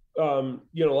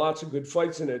 lots of good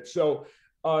fights in it. So,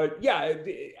 I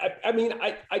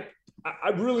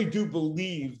really do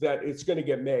believe that it's going to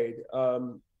get made,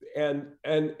 and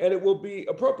it will be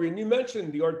appropriate. And you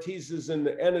mentioned the Ortizes and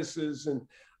the Ennises and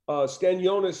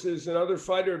Stanionis and other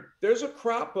fighter. There's a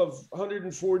crop of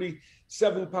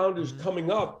 147 pounders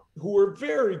coming up who are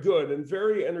very good and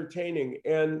very entertaining,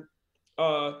 and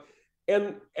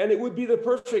it would be the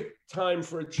perfect time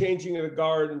for a changing of the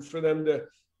guard and for them to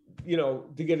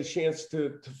get a chance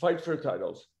to fight for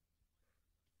titles.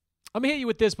 I'm going to hit you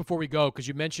with this before we go, because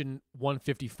you mentioned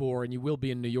 154, and you will be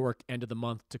in New York end of the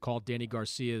month to call Danny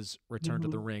Garcia's return to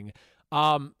the ring.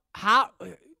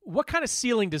 What kind of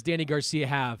ceiling does Danny Garcia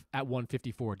have at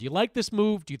 154? Do you like this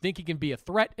move? Do you think he can be a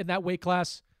threat in that weight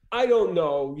class? I don't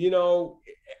know.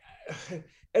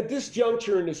 At this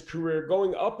juncture in his career,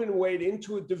 going up in weight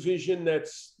into a division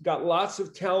that's got lots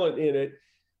of talent in it,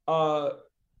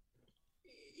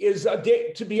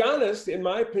 to be honest, in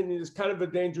my opinion, is kind of a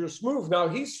dangerous move. Now,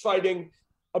 he's fighting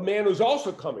a man who's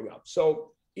also coming up. So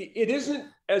it isn't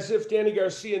as if Danny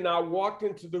Garcia now walked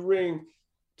into the ring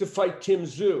to fight Tim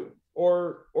Tszyu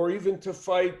or even to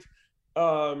fight,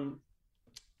 I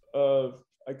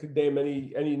could name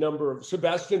any number of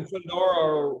Sebastian Fedora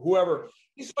or whoever.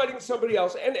 he's fighting somebody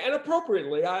else, and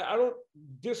appropriately. I don't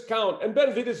discount. And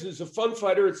Benavidez is a fun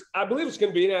fighter. I believe it's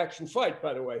going to be an action fight,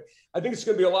 by the way. I think it's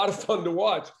going to be a lot of fun to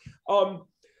watch.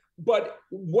 But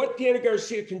what Danny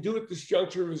Garcia can do at this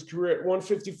juncture of his career at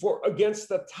 154 against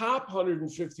the top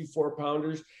 154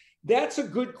 pounders, that's a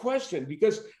good question,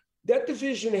 because that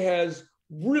division has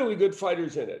really good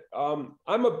fighters in it.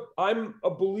 I'm a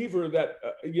believer that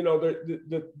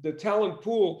the talent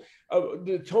pool,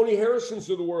 the Tony Harrisons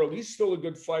of the world, he's still a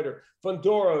good fighter.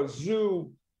 Fundora,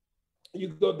 Zhu, you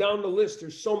go down the list.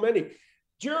 There's so many.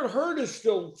 Jarrett Hurd is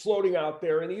still floating out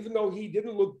there, and even though he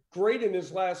didn't look great in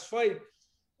his last fight,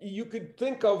 you could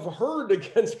think of Hurd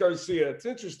against Garcia. It's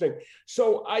interesting.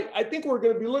 So I think we're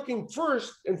going to be looking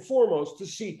first and foremost to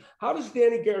see, how does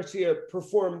Danny Garcia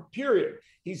perform, period.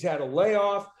 He's had a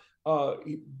layoff.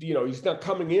 He's not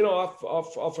coming in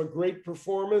off a great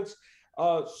performance.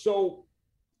 So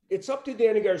it's up to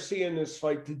Danny Garcia in this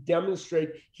fight to demonstrate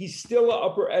he's still an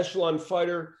upper echelon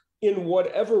fighter in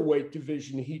whatever weight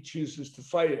division he chooses to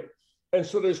fight in. And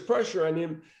so there's pressure on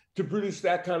him to produce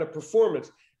that kind of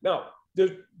performance. Now,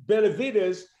 there's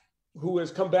Benavidez, who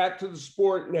has come back to the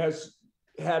sport and has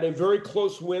had a very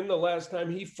close win the last time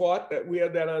he fought. That we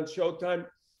had that on Showtime.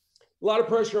 A lot of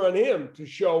pressure on him to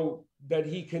show that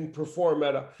he can perform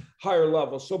at a higher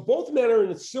level. So both men are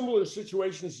in similar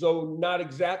situations, though not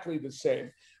exactly the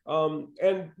same.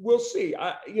 And we'll see.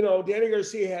 Danny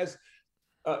Garcia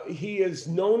he is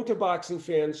known to boxing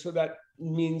fans, so that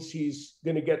means he's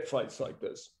going to get fights like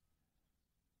this.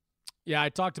 Yeah, I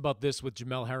talked about this with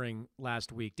Jamel Herring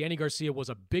last week. Danny Garcia was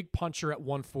a big puncher at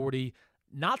 140,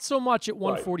 not so much at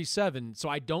 147. Right. So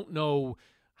I don't know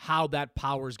how that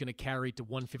power is going to carry to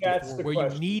 154, where you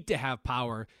need to have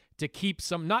power to keep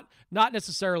some, not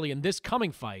necessarily in this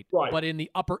coming fight, right, but in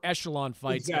the upper echelon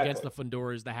fights against the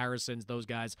Fundoras, the Harrisons, those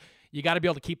guys. You got to be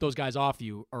able to keep those guys off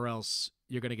you, or else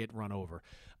you're going to get run over.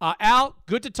 Al,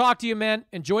 good to talk to you, man.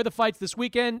 Enjoy the fights this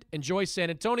weekend. Enjoy San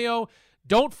Antonio.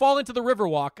 Don't fall into the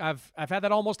Riverwalk. I've had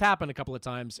that almost happen a couple of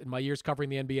times in my years covering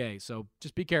the NBA, so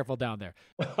just be careful down there.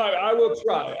 I will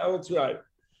try.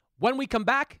 When we come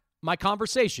back, my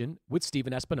conversation with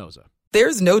Stephen Espinoza.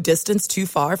 There's no distance too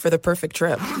far for the perfect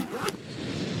trip.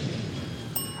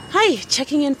 Hi,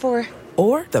 checking in for...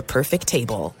 Or the perfect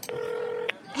table.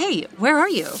 Hey, where are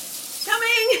you?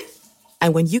 Coming!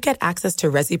 And when you get access to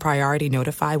Resi Priority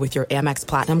Notify with your Amex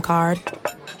Platinum card...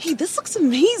 Hey, this looks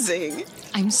amazing.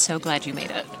 I'm so glad you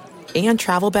made it. And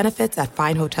travel benefits at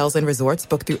fine hotels and resorts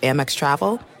booked through Amex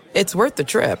Travel. It's worth the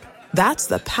trip. That's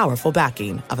the powerful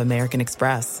backing of American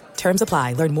Express. Terms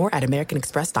apply. Learn more at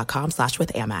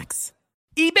americanexpress.com/withAmex.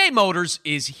 eBay Motors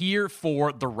is here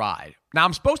for the ride. Now,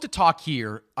 I'm supposed to talk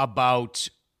here about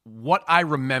what I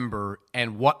remember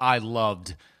and what I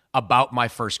loved about my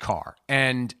first car.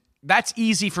 And that's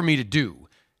easy for me to do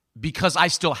because I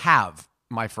still have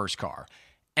my first car.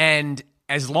 And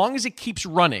as long as it keeps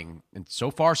running, and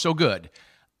so far so good,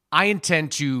 I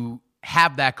intend to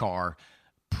have that car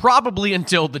probably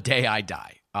until the day I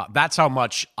die. That's how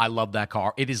much I love that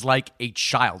car. It is like a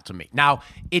child to me. Now,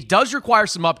 it does require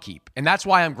some upkeep, and that's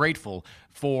why I'm grateful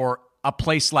for a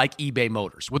place like eBay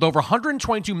Motors. With over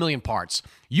 122 million parts,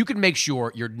 you can make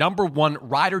sure your number one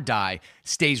ride or die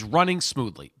stays running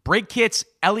smoothly. Brake kits,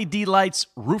 LED lights,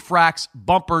 roof racks,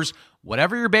 bumpers,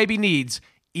 whatever your baby needs,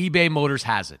 eBay Motors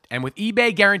has it. And with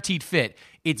eBay Guaranteed Fit,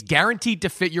 it's guaranteed to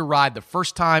fit your ride the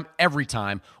first time, every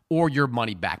time, or your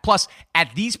money back. Plus,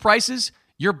 at these prices,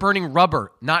 you're burning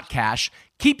rubber, not cash.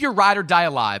 Keep your ride or die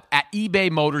alive at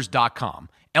ebaymotors.com.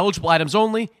 Eligible items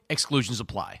only. Exclusions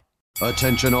apply.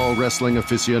 Attention all wrestling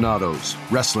aficionados.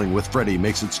 Wrestling with Freddie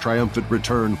makes its triumphant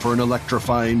return for an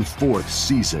electrifying 4th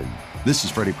season. This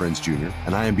is Freddie Prinze Jr.,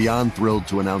 and I am beyond thrilled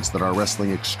to announce that our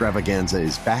wrestling extravaganza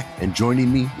is back, and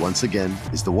joining me once again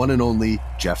is the one and only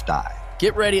Jeff Dye.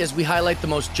 Get ready as we highlight the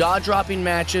most jaw-dropping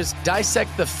matches,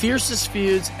 dissect the fiercest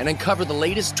feuds, and uncover the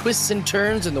latest twists and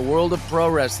turns in the world of pro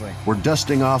wrestling. We're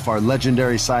dusting off our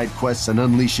legendary side quests and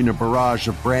unleashing a barrage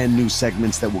of brand new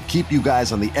segments that will keep you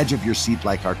guys on the edge of your seat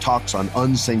like our talks on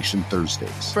Unsanctioned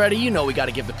Thursdays. Freddie, you know we got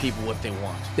to give the people what they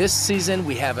want. This season,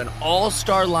 we have an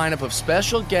all-star lineup of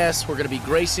special guests who are going to be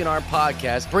gracing our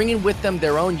podcast, bringing with them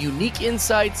their own unique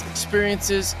insights,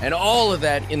 experiences, and all of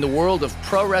that in the world of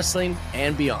pro wrestling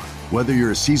and beyond. Whether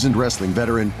you're a seasoned wrestling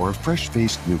veteran or a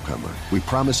fresh-faced newcomer, we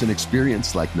promise an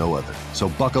experience like no other. So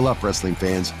buckle up, wrestling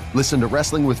fans. Listen to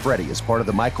Wrestling with Freddie as part of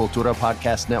the My Cultura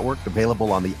Podcast Network,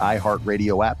 available on the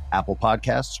iHeartRadio app, Apple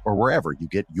Podcasts, or wherever you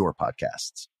get your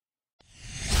podcasts.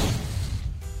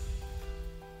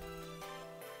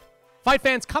 Fight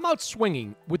fans, come out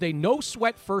swinging with a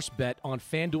no-sweat first bet on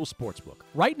FanDuel Sportsbook.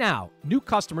 Right now, new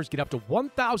customers get up to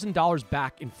 $1,000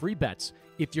 back in free bets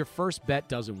if your first bet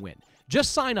doesn't win.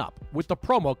 Just sign up with the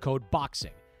promo code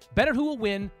BOXING. Bet on who will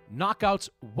win, knockouts,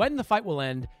 when the fight will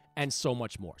end, and so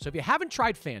much more. So if you haven't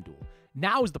tried FanDuel,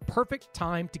 now is the perfect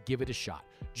time to give it a shot.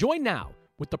 Join now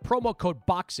with the promo code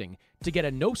BOXING to get a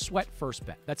no-sweat first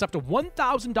bet. That's up to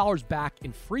 $1,000 back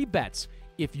in free bets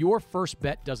if your first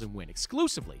bet doesn't win,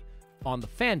 exclusively on the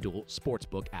FanDuel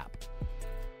Sportsbook app.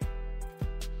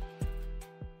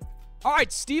 All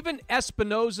right, Steven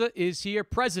Espinoza is here,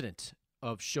 president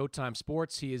of Showtime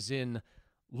Sports. He is in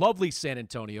lovely San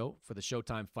Antonio for the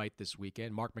Showtime fight this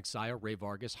weekend. Mark Magsayo, Ray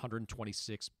Vargas,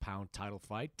 126-pound title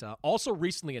fight. Also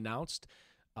recently announced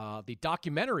the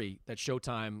documentary that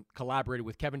Showtime collaborated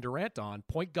with Kevin Durant on,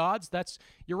 Point Gods.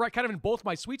 You're right, kind of in both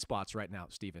my sweet spots right now,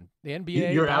 Steven. The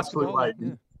NBA, you're basketball. absolutely right.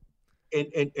 Yeah.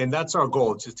 And that's our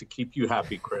goal, just to keep you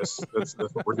happy, Chris. That's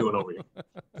what we're doing over here.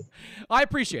 I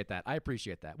appreciate that.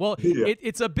 Well, yeah.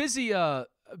 It's a busy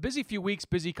few weeks,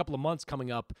 busy couple of months coming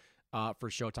up for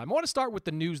Showtime. I want to start with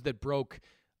the news that broke,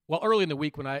 early in the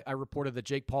week when I reported that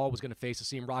Jake Paul was going to face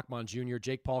Hakeem Rahman Jr.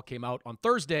 Jake Paul came out on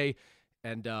Thursday,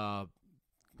 and I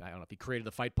don't know if he created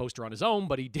the fight poster on his own,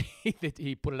 but he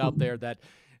put it out there that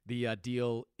the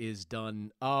deal is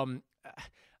done. Let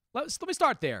me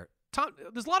start there. Tom,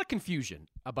 there's a lot of confusion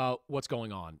about what's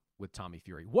going on with Tommy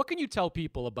Fury. What can you tell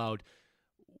people about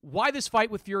why this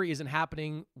fight with Fury isn't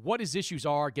happening, what his issues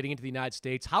are getting into the United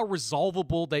States, how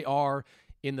resolvable they are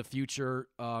in the future?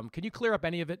 Can you clear up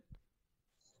any of it?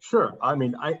 Sure. I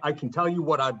mean, I can tell you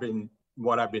what I've been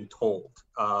told.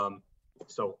 I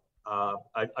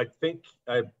think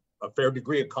I have a fair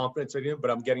degree of confidence in him, but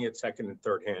I'm getting it second and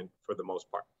third hand for the most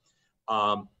part.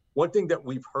 One thing that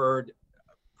we've heard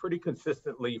pretty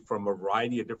consistently from a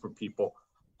variety of different people,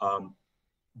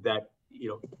 that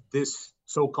this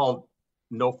so-called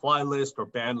no-fly list or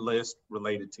ban list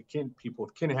related to people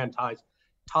with Kinahan ties,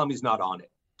 Tommy's not on it.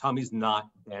 Tommy's not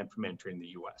banned from entering the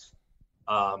U.S.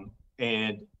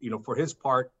 And for his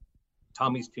part,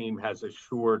 Tommy's team has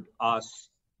assured us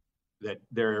that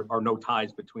there are no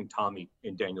ties between Tommy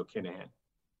and Daniel Kinahan.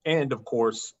 And of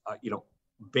course,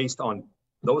 based on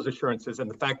those assurances and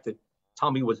the fact that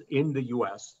Tommy was in the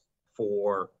U.S.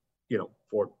 for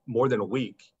more than a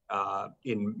week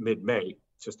in mid-May,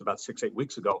 just about 6-8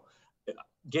 weeks ago,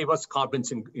 gave us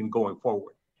confidence in going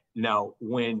forward. Now,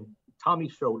 when Tommy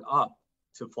showed up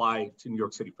to fly to New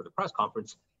York City for the press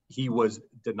conference, he was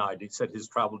denied. He said his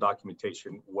travel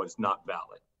documentation was not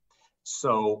valid.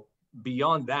 So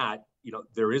beyond that,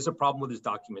 there is a problem with his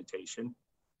documentation.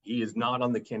 He is not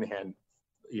on the Kinahan,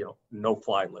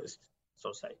 no-fly list,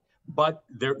 so say. But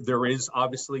there is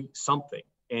obviously something,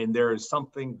 and there is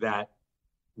something that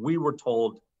we were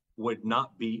told would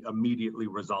not be immediately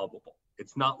resolvable.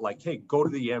 It's not like, hey, go to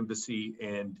the embassy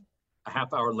and a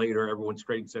half hour later everyone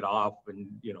straightens it off and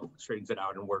straightens it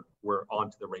out and we're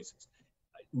on to the races.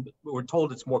 We're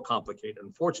told it's more complicated.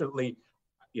 Unfortunately,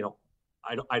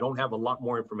 I don't have a lot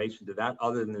more information to that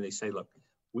other than they say, look,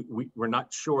 we're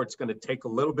not sure. It's going to take a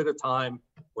little bit of time.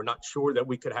 We're not sure that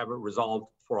we could have it resolved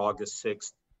for August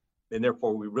 6th. And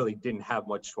therefore, we really didn't have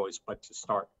much choice but to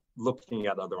start looking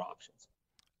at other options.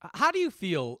 How do you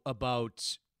feel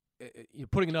about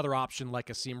putting another option like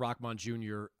Hakeem Rahman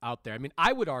Jr. out there? I mean,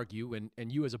 I would argue, and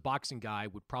you as a boxing guy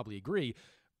would probably agree,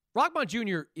 Rahman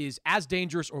Jr. is as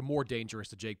dangerous or more dangerous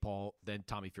to Jake Paul than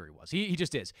Tommy Fury was. He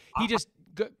just is. He just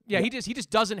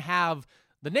doesn't have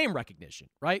the name recognition,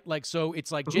 right? Like, so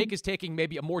it's like Jake is taking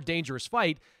maybe a more dangerous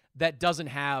fight that doesn't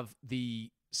have the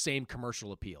same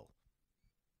commercial appeal.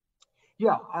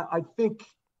 Yeah, I think,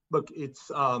 look, it's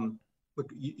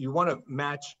you want to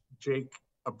match Jake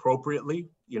appropriately,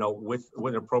 with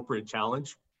an appropriate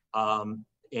challenge.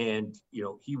 And,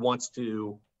 he wants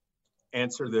to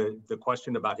answer the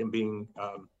question about him being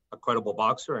a credible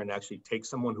boxer and actually take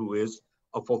someone who is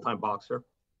a full-time boxer.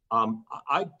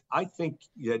 I think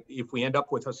that if we end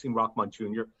up with Hakeem Rahman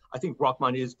Jr., I think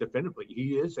Rahman is definitively,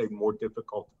 he is a more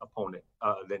difficult opponent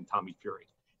than Tommy Fury.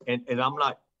 And I'm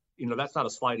not, that's not a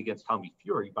slight against Tommy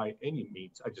Fury by any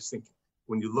means. I just think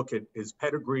when you look at his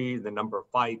pedigree, the number of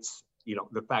fights,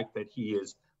 the fact that he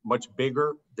is much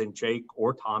bigger than Jake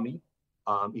or Tommy.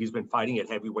 He's been fighting at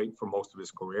heavyweight for most of his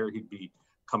career. He'd be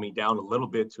coming down a little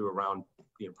bit to around,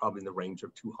 probably in the range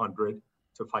of 200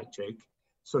 to fight Jake.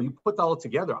 So you put that all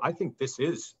together, I think this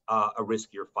is a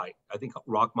riskier fight. I think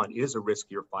Rahman is a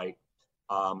riskier fight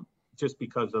just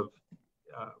because of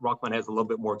Rahman has a little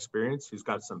bit more experience. He's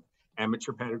got some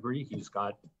amateur pedigree. He's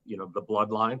got, the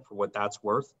bloodline for what that's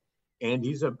worth. And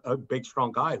he's a big,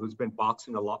 strong guy who's been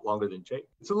boxing a lot longer than Jake.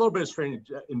 It's a little bit of a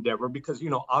strange endeavor because,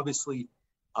 obviously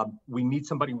we need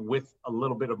somebody with a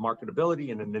little bit of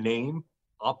marketability and a name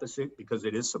opposite because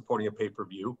it is supporting a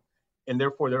pay-per-view. And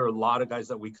therefore, there are a lot of guys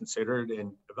that we considered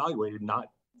and evaluated, not,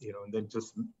 and then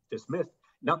just dismissed,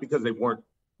 not because they weren't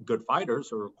good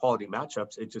fighters or quality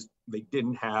matchups. It just, they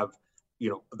didn't have,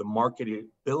 the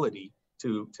marketability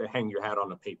to hang your hat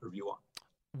on a pay-per-view on.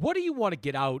 What do you want to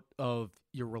get out of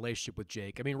your relationship with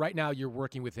Jake? I mean, right now you're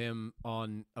working with him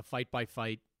on a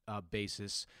fight-by-fight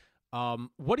basis.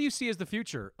 What do you see as the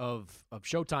future of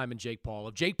Showtime and Jake Paul,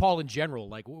 of Jake Paul in general?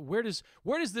 Like, where does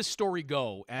this story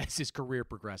go as his career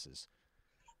progresses?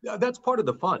 That's part of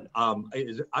the fun. I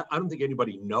don't think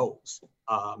anybody knows.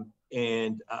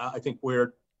 And I think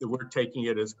we're taking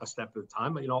it as a step at a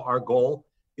time. Our goal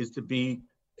is to be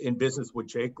in business with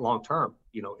Jake long term.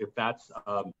 If that's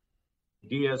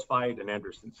Diaz fight, an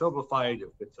Anderson Silva fight, if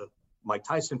it's a Mike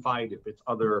Tyson fight, if it's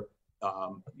other,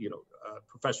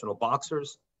 professional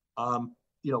boxers,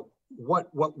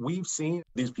 what we've seen,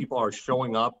 these people are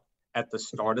showing up at the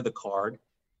start of the card.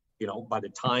 By the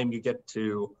time you get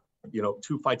to,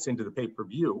 2 fights into the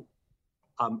pay-per-view,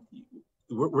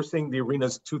 we're seeing the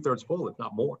arena's 2/3 full, if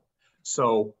not more.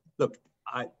 So look,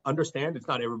 I understand it's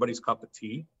not everybody's cup of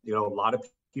tea. A lot of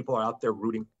people are out there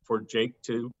rooting for Jake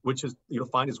too, which is,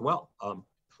 fine as well.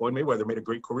 Floyd Mayweather made a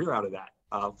great career out of that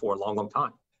for a long, long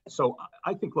time. So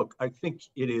I think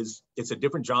it's a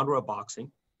different genre of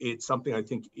boxing. It's something I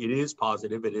think it is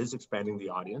positive. It is expanding the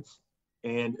audience.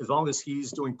 And as long as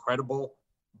he's doing credible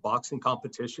boxing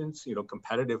competitions,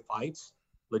 competitive fights,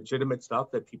 legitimate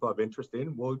stuff that people have interest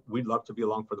in, we'd love to be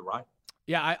along for the ride.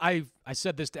 Yeah, I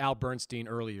said this to Al Bernstein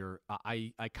earlier.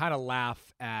 I kind of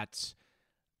laugh at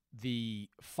the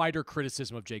fighter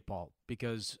criticism of Jake Paul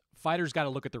because fighters got to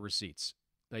look at the receipts.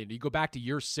 You go back to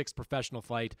your 6th professional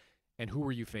fight, and who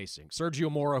were you facing? Sergio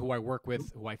Mora, who I work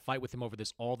with, who I fight with him over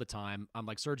this all the time. I'm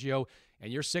like, Sergio,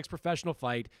 in your 6th professional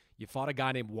fight, you fought a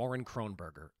guy named Warren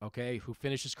Kronberger, okay, who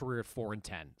finished his career at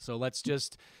 4-10. So let's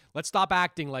stop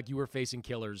acting like you were facing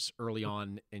killers early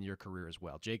on in your career as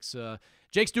well. Jake's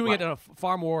doing it on a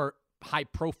far more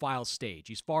high-profile stage.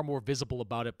 He's far more visible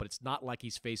about it, but it's not like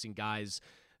he's facing guys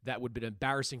that would have been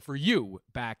embarrassing for you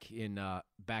back in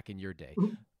your day.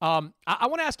 I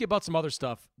want to ask you about some other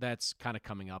stuff that's kind of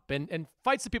coming up and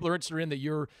fights that people are interested in that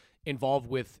you're involved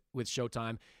with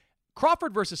Showtime.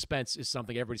 Crawford versus Spence is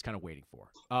something everybody's kind of waiting for.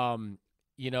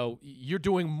 You're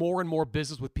doing more and more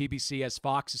business with PBC as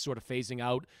Fox is sort of phasing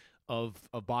out of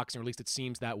boxing, or at least it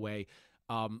seems that way.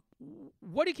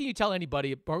 What can you tell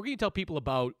anybody, or what can you tell people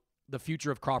about the future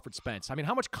of Crawford Spence? I mean,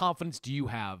 how much confidence do you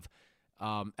have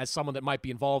as someone that might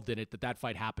be involved in it, that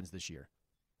fight happens this year?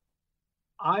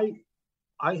 I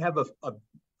have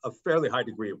a fairly high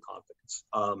degree of confidence.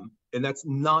 And that's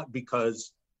not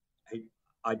because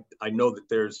I know that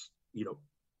there's,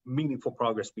 meaningful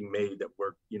progress being made, that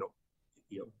we're,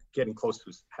 getting close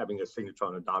to having a signature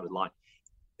on a dotted line.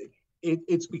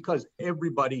 It's because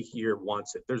everybody here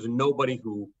wants it. There's nobody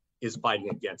who is fighting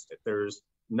against it. There's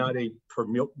not a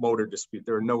promoter dispute.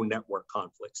 There are no network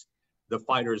conflicts. The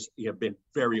fighters have been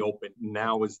very open.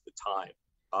 Now is the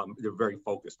time. They're very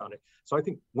focused on it. So I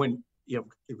think when you've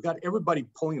got everybody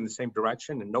pulling in the same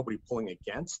direction and nobody pulling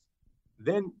against,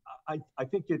 then I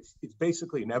think it's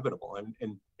basically inevitable.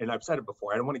 And I've said it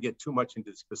before. I don't want to get too much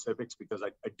into the specifics because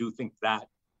I do think that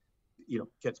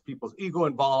gets people's ego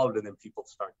involved, and then people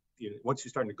start once you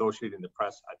start negotiating in the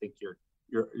press, I think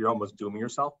you're almost dooming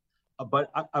yourself.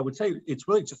 But I would say it's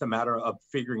really just a matter of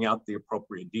figuring out the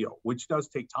appropriate deal, which does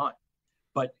take time.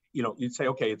 But, you'd say,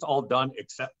 okay, it's all done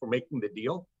except for making the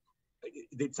deal.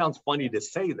 It sounds funny to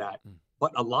say that,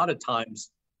 but a lot of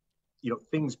times,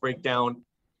 things break down,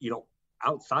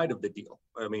 outside of the deal.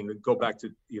 I mean, go back to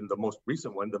the most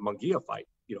recent one, the Munguia fight.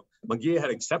 Munguia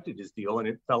had accepted his deal and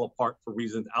it fell apart for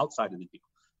reasons outside of the deal.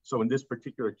 So in this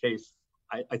particular case,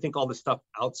 I think all the stuff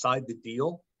outside the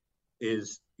deal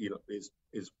is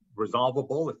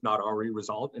resolvable, if not already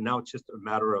resolved. And now it's just a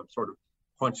matter of sort of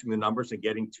crunching the numbers and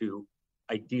getting to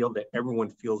a deal that everyone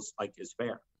feels like is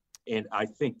fair. And I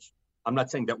think, I'm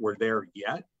not saying that we're there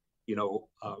yet.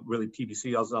 Really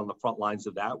PBC is on the front lines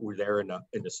of that. We're there in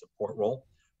a support role.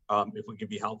 If we can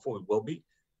be helpful, it will be.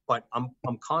 But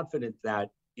I'm confident that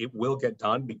it will get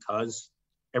done because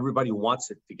everybody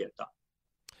wants it to get done.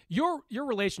 Your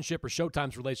relationship, or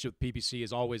Showtime's relationship with PBC,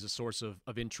 is always a source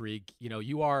of intrigue.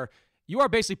 You are You are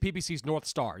basically PBC's North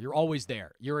Star. You're always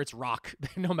there. You're its rock,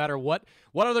 no matter what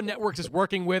other networks is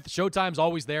working with. Showtime's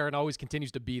always there and always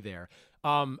continues to be there.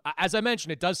 As I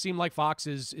mentioned, it does seem like Fox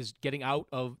is getting out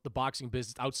of the boxing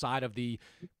business outside of the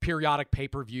periodic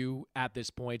pay-per-view at this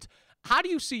point. How do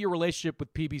you see your relationship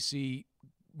with PBC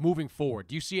moving forward?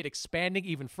 Do you see it expanding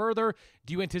even further?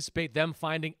 Do you anticipate them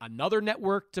finding another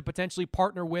network to potentially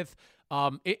partner with?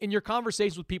 In your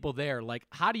conversations with people there, like,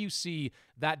 how do you see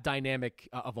that dynamic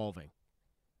evolving?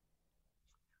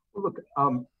 Well, look,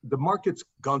 the market's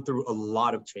gone through a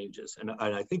lot of changes, and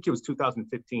I think it was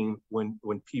 2015 when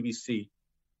PBC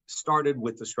started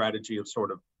with the strategy of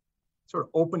sort of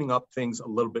opening up things a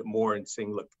little bit more and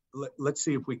saying, look, let's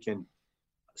see if we can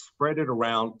spread it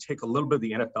around, take a little bit of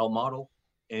the NFL model,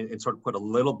 and sort of put a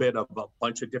little bit of a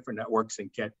bunch of different networks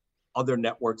and get other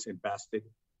networks invested.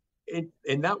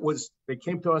 And that was, they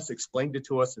came to us, explained it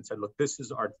to us, and said, look, this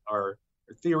is our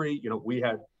theory. We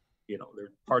had, there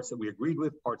are parts that we agreed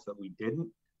with, parts that we didn't,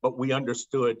 but we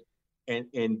understood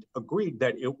and agreed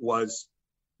that it was,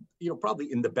 probably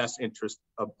in the best interest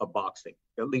of boxing,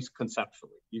 at least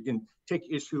conceptually. You can take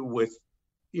issue with,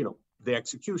 the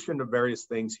execution of various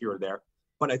things here or there.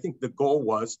 But I think the goal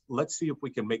was, let's see if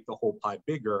we can make the whole pie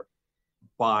bigger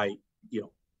by,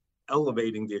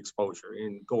 elevating the exposure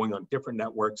and going on different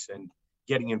networks and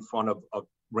getting in front of a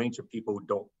range of people who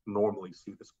don't normally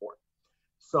see the sport.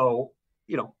 So,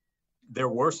 there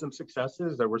were some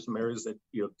successes. There were some areas that,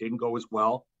 didn't go as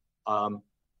well.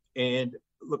 And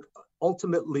look,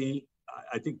 ultimately,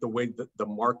 I think the way that the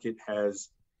market has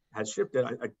shifted,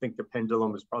 I think the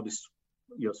pendulum is probably,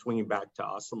 swinging back to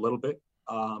us a little bit.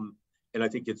 And I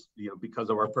think it's, because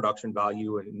of our production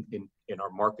value and in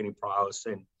our marketing prowess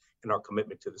and our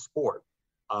commitment to the sport.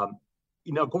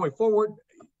 Going forward,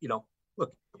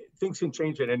 look, things can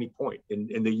change at any point,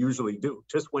 and they usually do.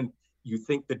 Just when you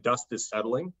think the dust is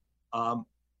settling,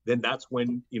 then that's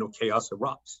when, chaos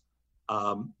erupts.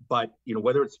 But,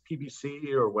 whether it's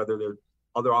PBC or whether there are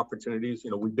other opportunities,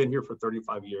 we've been here for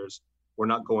 35 years. We're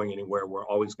not going anywhere. We're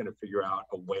always going to figure out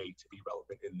a way to be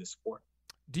relevant in this sport.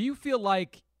 Do you feel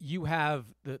like you have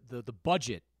the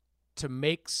budget to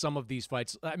make some of these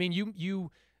fights? I mean,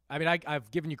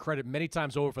 I've given you credit many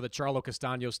times over for the Charlo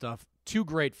Castaño stuff. 2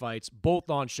 great fights, both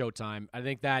on Showtime. I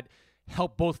think that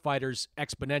helped both fighters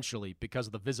exponentially because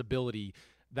of the visibility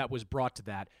that was brought to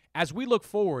that. As we look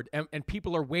forward, and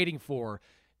people are waiting for,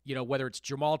 whether it's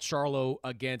Jermall Charlo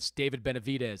against David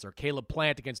Benavidez or Caleb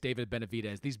Plant against David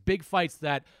Benavidez, these big fights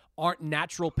that aren't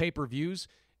natural pay-per-views,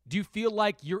 do you feel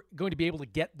like you're going to be able to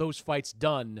get those fights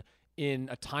done in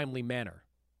a timely manner?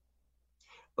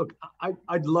 Look,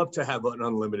 I'd love to have an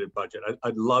unlimited budget.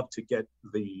 I'd love to get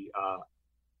the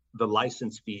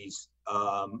license fees,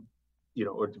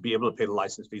 or to be able to pay the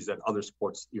license fees that other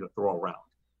sports, throw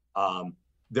around.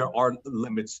 There are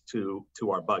limits to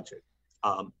our budget.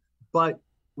 But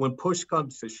when push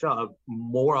comes to shove,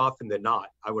 more often than not,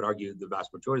 I would argue the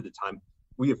vast majority of the time,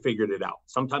 we have figured it out.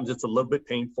 Sometimes it's a little bit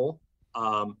painful.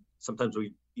 Sometimes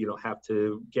we, have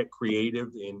to get creative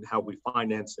in how we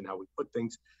finance and how we put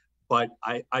things. But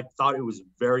I thought it was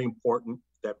very important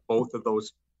that both of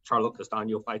those Charlo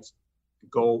Castaño fights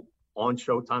go on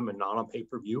Showtime and not on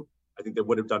pay-per-view. I think they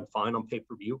would have done fine on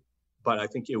pay-per-view, but I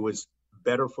think it was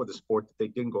better for the sport that they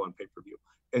didn't go on pay-per-view.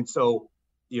 And so,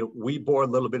 we bore a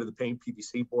little bit of the pain,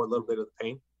 PBC bore a little bit of the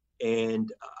pain.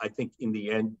 And I think in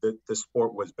the end, the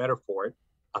sport was better for it.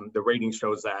 The rating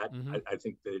shows that. Mm-hmm. I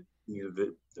think that,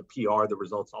 the PR, the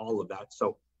results, all of that.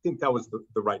 So I think that was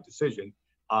the right decision.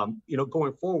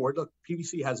 Going forward, look,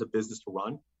 PBC has a business to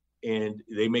run, and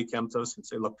they may come to us and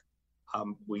say, look,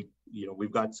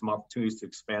 we've got some opportunities to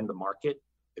expand the market,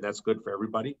 and that's good for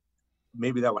everybody.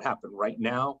 Maybe that would happen. Right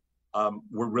now,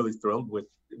 we're really thrilled with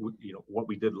what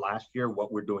we did last year, what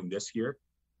we're doing this year.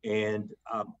 And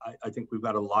I think we've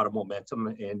got a lot of momentum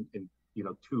and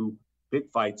 2 big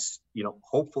fights,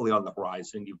 hopefully on the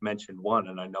horizon. You've mentioned one,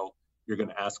 and I know you're going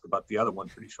to ask about the other one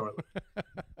pretty shortly.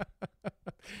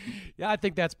 Yeah, I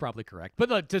think that's probably correct. But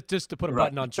look, just to put a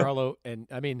button on Charlo, and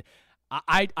I mean,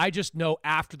 I just know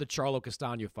after the Charlo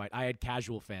Castaño fight, I had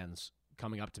casual fans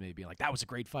coming up to me being like, that was a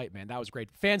great fight, man. That was great.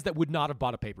 Fans that would not have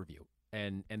bought a pay-per-view.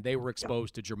 And they were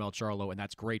exposed to Jermall Charlo, and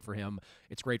that's great for him.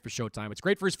 It's great for Showtime. It's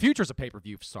great for his future as a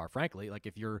pay-per-view star, frankly. Like,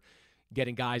 if you're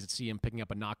getting guys that see him picking up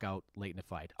a knockout late in a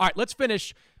fight. All right, let's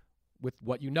finish with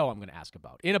what I'm going to ask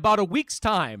about. In about a week's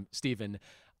time, Stephen,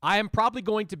 I am probably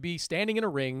going to be standing in a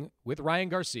ring with Ryan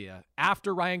Garcia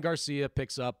after Ryan Garcia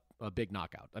picks up a big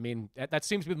knockout. I mean, that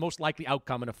seems to be the most likely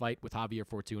outcome in a fight with Javier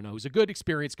Fortuna, who's a good,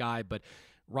 experienced guy, but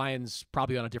Ryan's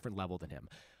probably on a different level than him.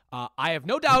 I have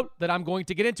no doubt that I'm going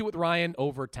to get into it with Ryan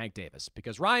over Tank Davis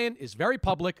because Ryan is very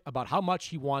public about how much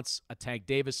he wants a Tank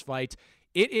Davis fight.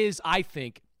 It is, I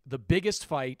think, the biggest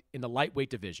fight in the lightweight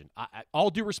division. All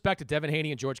due respect to Devin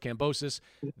Haney and George Kambosos.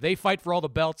 They fight for all the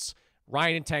belts.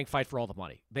 Ryan and Tank fight for all the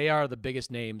money. They are the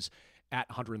biggest names at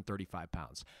 135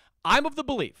 pounds. I'm of the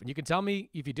belief, and you can tell me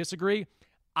if you disagree,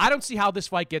 I don't see how this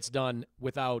fight gets done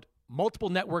without multiple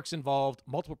networks involved,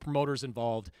 multiple promoters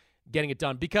involved, getting it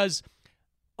done. Because,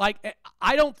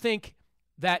 I don't think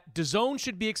that DAZN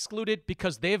should be excluded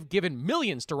because they have given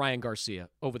millions to Ryan Garcia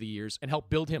over the years and helped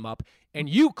build him up. And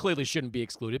you clearly shouldn't be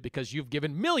excluded because you've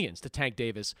given millions to Tank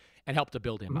Davis and helped to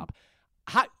build him up.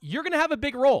 You're going to have a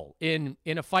big role in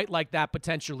a fight like that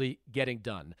potentially getting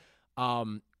done.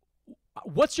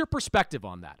 What's your perspective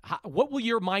on that? What will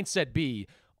your mindset be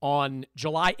on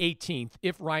July 18th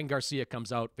if Ryan Garcia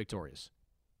comes out victorious?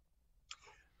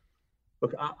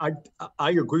 Look, I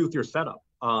agree with your setup.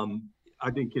 I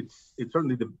think it's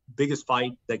certainly the biggest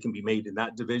fight that can be made in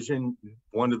that division.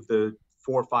 One of the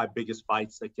 4 or 5 biggest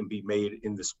fights that can be made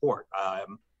in the sport. I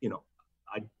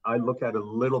look at it a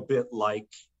little bit like,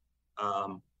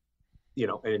 and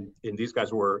these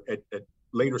guys were at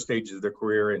later stages of their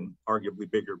career and arguably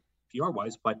bigger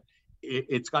PR-wise, but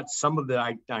it's got some of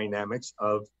the dynamics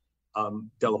of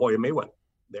De La Hoya Mayweather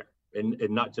there, and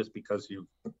not just because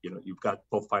you've got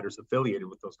both fighters affiliated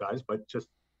with those guys, but just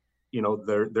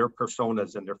their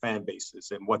personas and their fan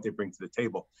bases and what they bring to the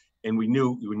table. And we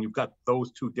knew when you've got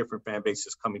those 2 different fan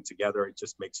bases coming together, it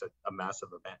just makes a massive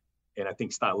event. And I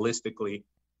think stylistically,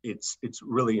 it's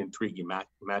really intriguing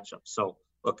matchup. So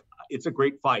look, it's a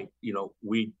great fight.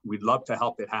 We'd love to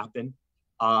help it happen.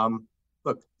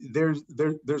 Look,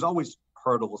 there's always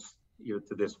hurdles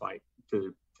to this fight,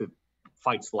 to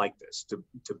fights like this,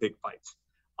 to big fights.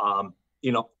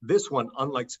 This one,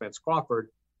 unlike Spence Crawford,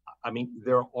 I mean,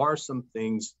 there are some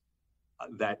things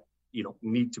that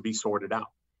need to be sorted out.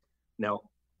 Now,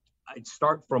 I'd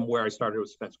start from where I started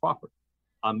with Spence Crawford.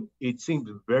 It seems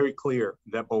very clear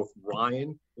that both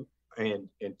Ryan and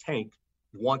Tank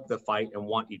want the fight and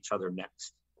want each other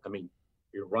next. I mean,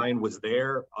 Ryan was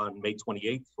there on May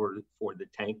 28th for the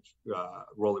Tank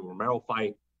Rolly Romero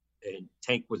fight, and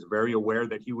Tank was very aware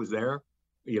that he was there.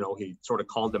 He sort of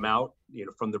called him out,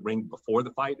 from the ring before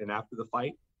the fight and after the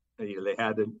fight. And, they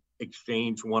had an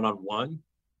exchange one-on-one,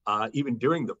 even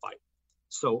during the fight.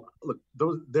 So look,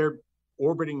 they're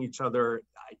orbiting each other.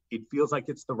 It feels like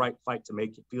it's the right fight to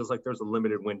make. It feels like there's a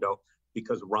limited window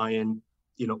because Ryan,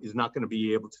 is not going to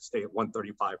be able to stay at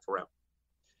 135 forever.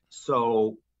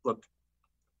 So look,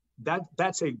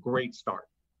 that's a great start.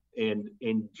 And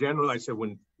in general, I said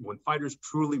when fighters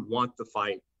truly want the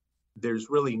fight, there's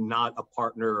really not a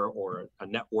partner or a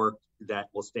network that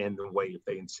will stand in the way if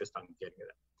they insist on getting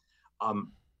it.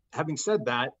 Having said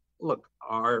that, look,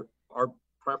 our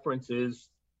preference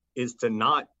is to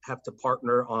not have to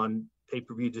partner on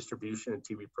pay-per-view distribution and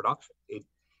TV production.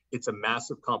 It's a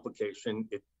massive complication.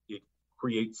 It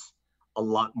creates a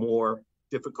lot more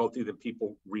difficulty than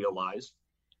people realize.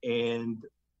 And,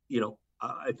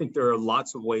 I think there are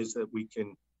lots of ways that we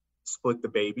can split the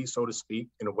baby, so to speak,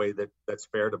 in a way that's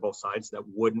fair to both sides, that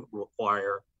wouldn't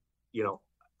require,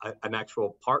 an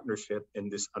actual partnership in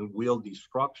this unwieldy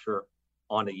structure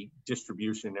on a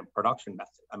distribution and production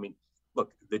method. I mean,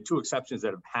 look, the 2 exceptions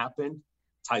that have happened,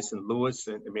 Tyson Lewis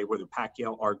and Mayweather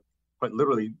Pacquiao, are quite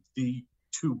literally the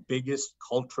 2 biggest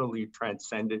culturally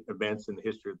transcendent events in the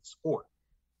history of the sport.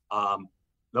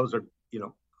 Those are,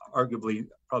 arguably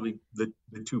probably the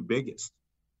 2 biggest.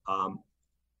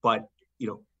 But,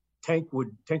 Tank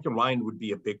and Ryan would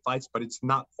be a big fight, but it's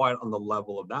not quite on the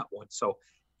level of that one. So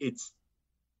it's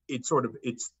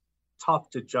tough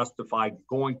to justify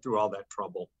going through all that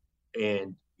trouble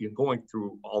and going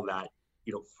through all that,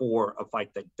 for a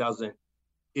fight that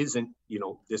isn't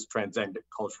this transcendent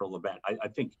cultural event. I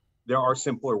think there are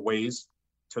simpler ways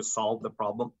to solve the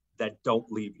problem that don't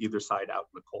leave either side out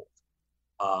in the cold.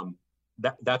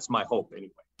 That's my hope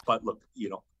anyway. But look,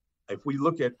 if we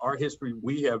look at our history,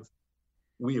 we have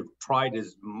tried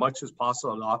as much as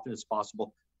possible and often as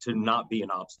possible to not be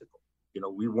an obstacle.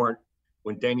 We weren't,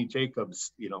 when Danny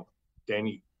Jacobs,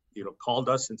 Danny, called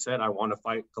us and said, I want to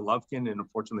fight Golovkin, and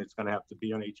unfortunately it's going to have to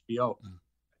be on HBO.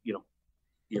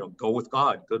 Go with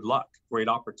God, good luck, great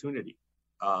opportunity.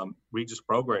 Regis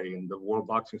Prograis and the World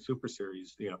Boxing Super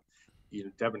Series,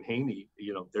 Devin Haney,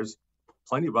 there's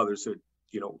plenty of others who,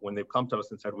 when they've come to us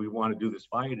and said, we want to do this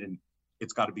fight and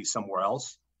it's got to be somewhere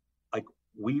else. Like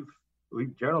we've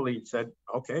generally said,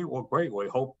 okay, well, great. We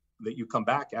hope that you come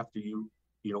back after you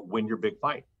win your big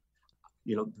fight.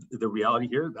 The reality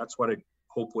here, that's what I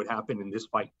hope would happen in this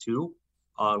fight too,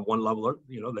 on one level,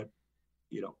 that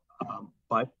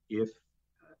But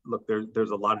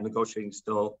there's a lot of negotiating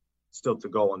still to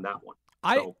go on that one.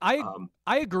 I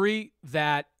agree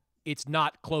that it's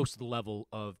not close to the level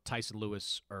of Tyson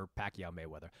Lewis or Pacquiao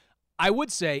Mayweather. I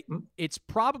would say it's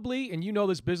probably, and you know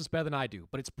this business better than I do,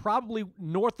 but it's probably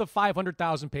north of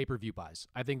 500,000 pay-per-view buys.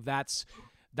 I think that's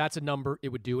a number it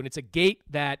would do, and it's a gate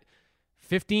that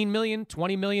 15 million,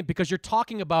 20 million, because you're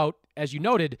talking about, as you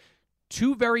noted,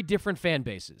 two very different fan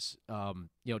bases.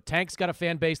 Tank's got a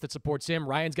fan base that supports him.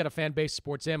 Ryan's got a fan base that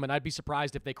supports him, and I'd be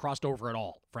surprised if they crossed over at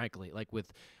all, frankly, like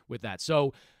with that.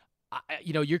 So,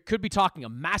 you could be talking a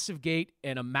massive gate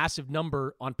and a massive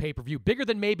number on pay-per-view, bigger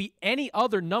than maybe any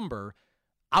other number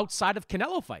outside of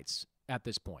Canelo fights at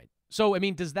this point. So, I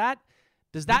mean, does that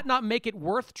not make it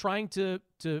worth trying to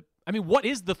I mean, what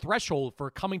is the threshold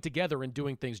for coming together and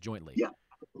doing things jointly? Yeah.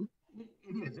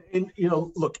 It is. And,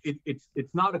 look,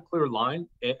 it's not a clear line,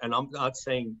 and I'm not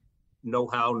saying no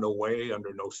how, no way,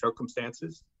 under no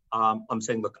circumstances. I'm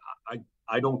saying, look,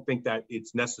 I don't think that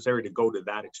it's necessary to go to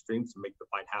that extreme to make the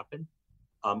fight happen.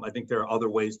 I think there are other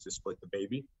ways to split the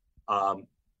baby.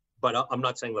 But I'm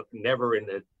not saying, look, never in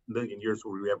a million years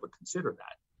will we ever consider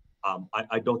that.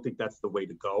 I don't think that's the way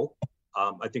to go.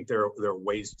 I think there are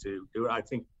ways to do it. I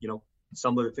think,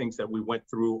 some of the things that we went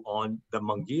through on the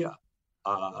Munguia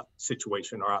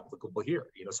situation are applicable here.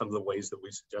 Some of the ways that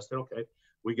we suggested, okay,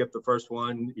 we get the first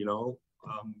one,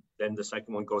 then the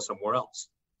second one goes somewhere else.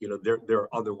 There are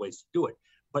other ways to do it.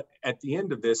 But at the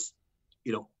end of this,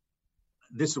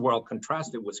 this is where I'll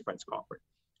contrast it with Spence Crawford.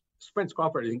 Spence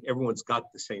Crawford, I think everyone's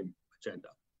got the same agenda.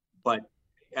 But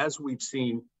as we've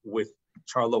seen with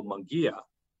Charlo Munguia,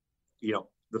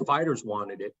 the fighters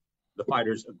wanted it. The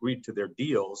fighters agreed to their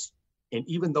deals. And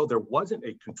even though there wasn't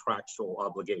a contractual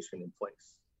obligation in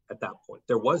place at that point,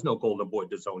 there was no Golden Boy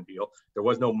DAZN deal. There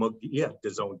was no Munguia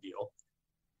DAZN deal.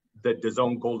 The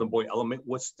DAZN Golden Boy element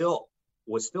was still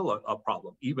a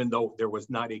problem, even though there was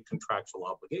not a contractual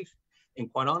obligation.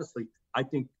 And quite honestly, I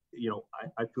think,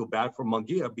 I feel bad for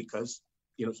Munguia because,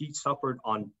 he suffered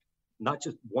on not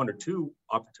just one or two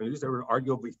opportunities. There were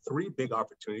arguably three big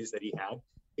opportunities that he had,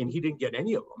 and he didn't get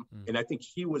any of them. And I think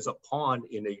he was a pawn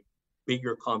in a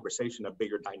bigger conversation, a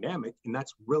bigger dynamic. And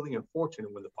that's really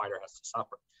unfortunate when the fighter has to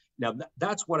suffer. Now,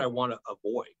 that's what I want to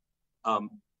avoid.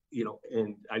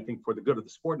 And I think for the good of the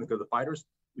sport and the good of the fighters,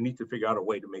 we need to figure out a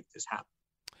way to make this happen.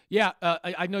 Yeah,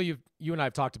 I know you and I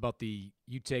have talked about the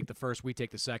you take the first, we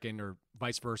take the second, or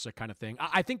vice versa kind of thing.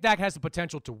 I think that has the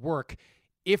potential to work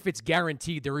if it's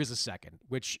guaranteed there is a second,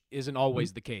 which isn't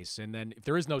always the case. And then if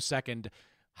there is no second,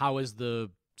 how is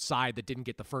the side that didn't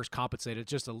get the first compensated?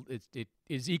 It's just it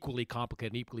is equally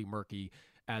complicated and equally murky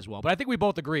as well. But I think we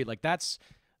both agree, like that's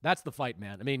the fight,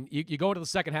 man. I mean, you go into the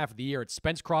second half of the year, it's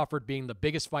Spence Crawford being the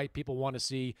biggest fight people want to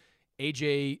see.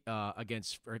 AJ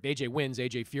if AJ wins,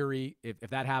 AJ Fury, if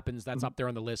that happens, that's up there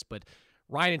on the list. But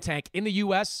Ryan and Tank in the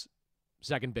U.S.,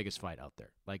 second biggest fight out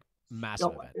there, like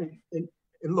massive event.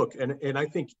 And look, and I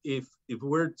think if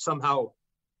we're somehow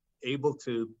able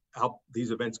to help these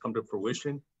events come to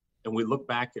fruition, and we look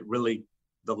back at really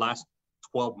the last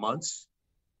 12 months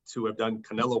to have done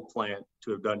Canelo Plant,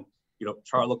 to have done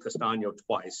Charlo Castaño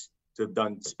twice, to have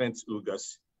done Spence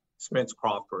Ugas, Spence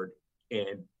Crawford,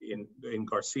 and in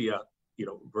Garcia,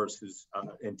 versus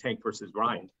and Tank versus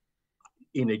Ryan,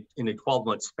 in a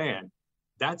 12-month span,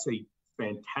 that's a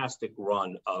fantastic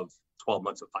run of 12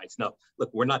 months of fights. Now, look,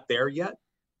 we're not there yet,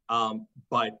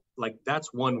 but like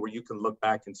that's one where you can look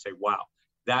back and say, wow,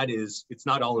 it's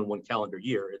not all in one calendar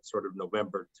year. It's sort of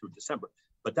November through December,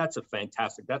 but that's a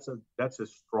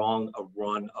strong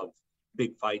run of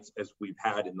big fights as we've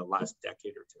had in the last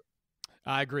decade or two.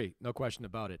 I agree. No question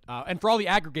about it. And for all the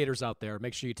aggregators out there,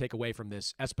 make sure you take away from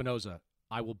this, Espinoza,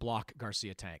 I will block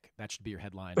Garcia Tank. That should be your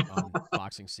headline on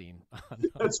Boxing Scene.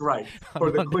 That's right. For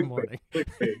the clickbait.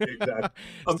 Exactly.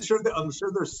 I'm sure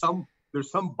there's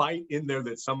some bite in there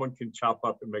that someone can chop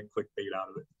up and make clickbait out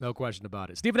of it. No question about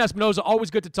it. Stephen Espinoza,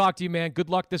 always good to talk to you, man. Good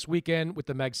luck this weekend with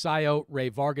the Magsayo Ray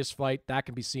Vargas fight. That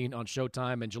can be seen on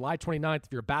Showtime. And July 29th,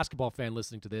 if you're a basketball fan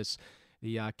listening to this,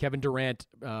 the Kevin Durant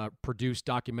produced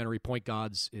documentary Point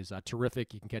Gods is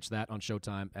terrific. You can catch that on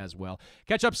Showtime as well.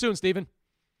 Catch up soon, Stephen.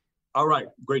 All right.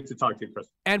 Great to talk to you, Chris.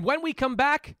 And when we come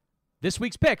back, this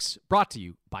week's picks brought to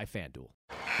you by FanDuel.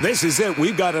 This is it.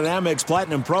 We've got an Amex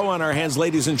Platinum Pro on our hands,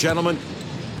 ladies and gentlemen.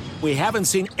 We haven't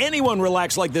seen anyone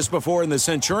relax like this before in the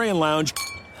Centurion Lounge.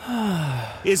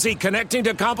 Is he connecting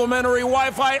to complimentary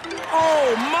Wi-Fi?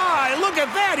 Oh, my. Look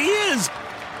at that. He is.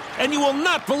 And you will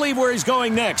not believe where he's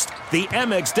going next. The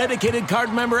Amex dedicated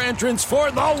card member entrance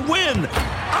for the win.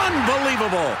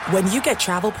 Unbelievable. When you get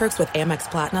travel perks with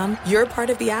Amex Platinum, you're part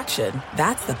of the action.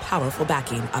 That's the powerful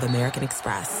backing of American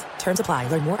Express. Terms apply.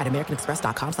 Learn more at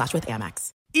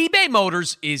americanexpress.com/withAmex. eBay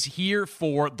Motors is here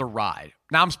for the ride.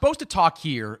 Now, I'm supposed to talk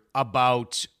here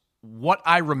about what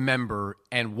I remember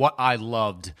and what I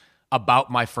loved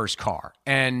about my first car.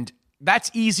 And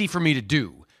that's easy for me to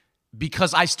do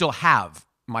because I still have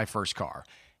my first car.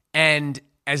 And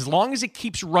as long as it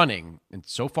keeps running, and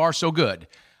so far so good,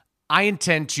 I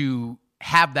intend to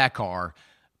have that car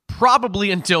probably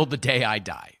until the day I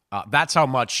die. That's how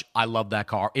much I love that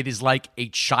car. It is like a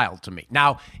child to me.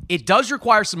 Now, it does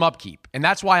require some upkeep, and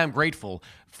that's why I'm grateful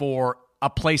for a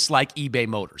place like eBay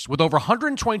Motors. With over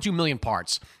 122 million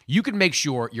parts, you can make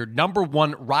sure your number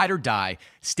one ride or die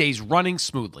stays running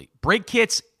smoothly. Brake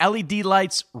kits, LED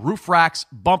lights, roof racks,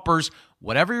 bumpers,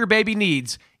 whatever your baby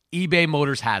needs, eBay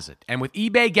Motors has it. And with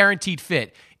eBay Guaranteed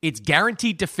Fit, it's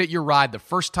guaranteed to fit your ride the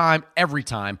first time, every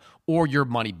time, or your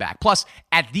money back. Plus,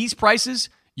 at these prices,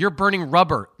 you're burning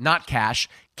rubber, not cash.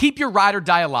 Keep your ride or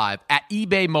die alive at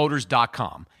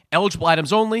ebaymotors.com. Eligible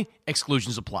items only.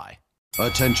 Exclusions apply.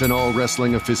 Attention all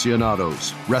wrestling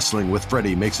aficionados. Wrestling with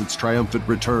Freddie makes its triumphant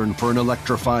return for an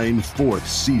electrifying 4th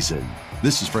season.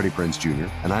 This is Freddie Prinze Jr.,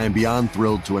 and I am beyond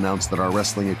thrilled to announce that our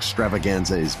wrestling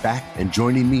extravaganza is back, and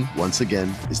joining me once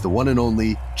again is the one and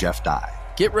only Jeff Dye.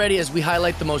 Get ready as we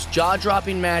highlight the most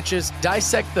jaw-dropping matches,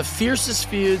 dissect the fiercest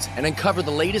feuds, and uncover the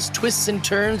latest twists and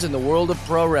turns in the world of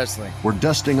pro wrestling. We're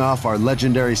dusting off our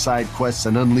legendary side quests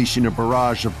and unleashing a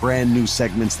barrage of brand new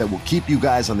segments that will keep you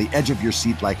guys on the edge of your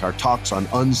seat like our talks on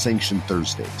Unsanctioned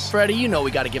Thursdays. Freddie, you know we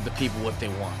got to give the people what they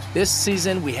want. This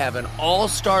season, we have an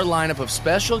all-star lineup of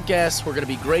special guests who are going to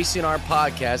be gracing our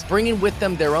podcast, bringing with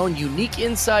them their own unique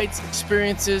insights,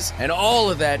 experiences, and all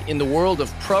of that in the world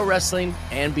of pro wrestling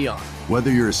and beyond.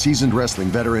 Whether you're a seasoned wrestling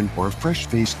veteran or a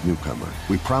fresh-faced newcomer,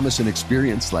 we promise an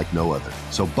experience like no other.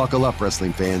 So buckle up,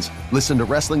 wrestling fans. Listen to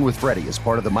Wrestling with Freddie as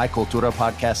part of the My Cultura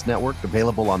Podcast Network,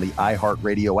 available on the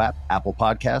iHeartRadio app, Apple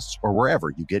Podcasts, or wherever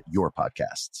you get your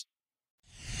podcasts.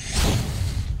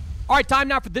 All right, time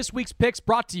now for this week's picks,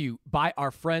 brought to you by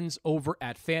our friends over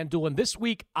at FanDuel. And this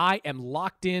week, I am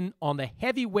locked in on the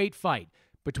heavyweight fight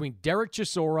between Derek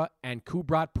Chisora and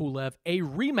Kubrat Pulev, a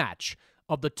rematch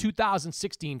of the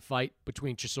 2016 fight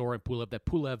between Chisora and Pulev that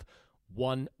Pulev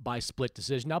won by split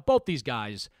decision. Now, both these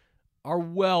guys are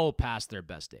well past their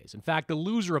best days. In fact, the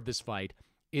loser of this fight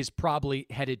is probably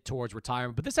headed towards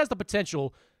retirement. But this has the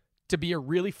potential to be a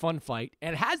really fun fight,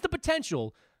 and it has the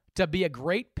potential to be a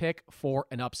great pick for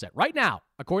an upset. Right now,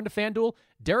 according to FanDuel,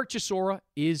 Derek Chisora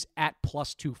is at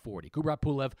plus 240. Kubrat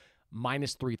Pulev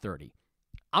minus 330.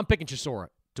 I'm picking Chisora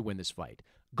to win this fight.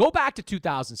 Go back to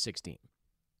 2016.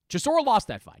 Chisora lost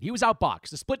that fight. He was outboxed.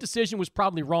 The split decision was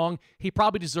probably wrong. He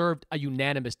probably deserved a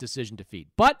unanimous decision defeat.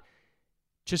 But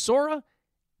Chisora,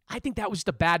 I think that was just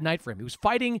a bad night for him. He was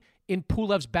fighting in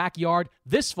Pulev's backyard.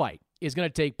 This fight is going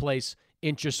to take place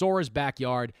in Chisora's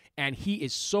backyard, and he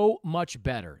is so much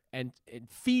better and it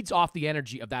feeds off the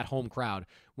energy of that home crowd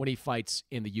when he fights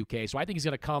in the UK. So I think he's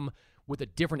going to come with a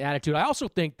different attitude. I also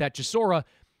think that Chisora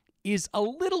is a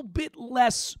little bit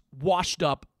less washed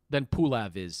up than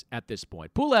Pulev is at this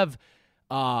point. Pulev,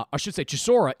 I should say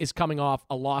Chisora, is coming off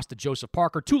a loss to Joseph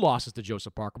Parker, 2 losses to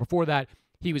Joseph Parker. Before that,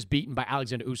 he was beaten by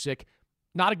Alexander Usyk.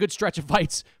 Not a good stretch of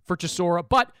fights for Chisora,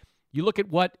 but you look at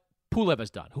what Pulev has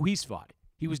done, who he's fought.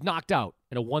 He was knocked out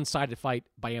in a one-sided fight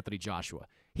by Anthony Joshua.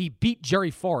 He beat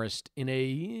Jerry Forrest in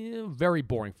a very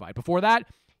boring fight. Before that,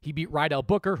 he beat Rydell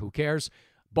Booker. Who cares?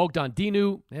 Bogdan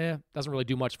Dinu, doesn't really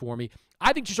do much for me.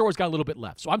 I think Chisora's got a little bit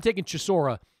left, so I'm taking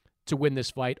Chisora to win this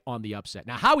fight on the upset.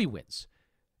 Now, how he wins.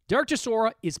 Derek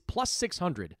Chisora is plus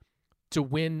 600 to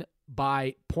win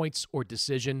by points or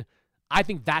decision. I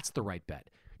think that's the right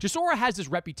bet. Chisora has this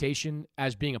reputation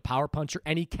as being a power puncher,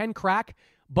 and he can crack,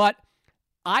 but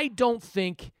I don't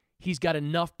think he's got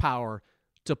enough power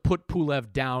to put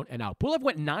Pulev down and out. Pulev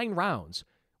went 9 rounds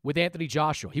with Anthony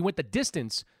Joshua. He went the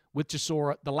distance with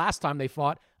Chisora the last time they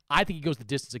fought. I think he goes the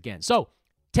distance again. So,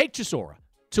 take Chisora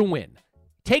to win.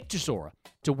 Take Chisora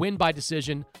to win by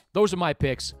decision. Those are my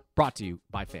picks, brought to you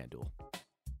by FanDuel.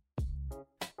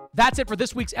 That's it for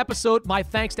this week's episode. My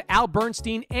thanks to Al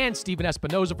Bernstein and Steven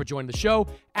Espinoza for joining the show.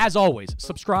 As always,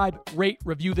 subscribe, rate,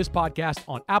 review this podcast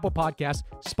on Apple Podcasts,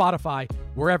 Spotify,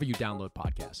 wherever you download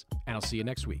podcasts. And I'll see you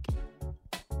next week.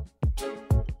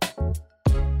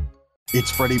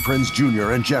 It's Freddie Prinze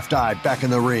Jr. and Jeff Dye back in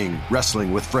the ring.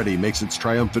 Wrestling with Freddie makes its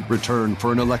triumphant return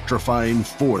for an electrifying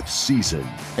 4th season.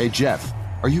 Hey, Jeff,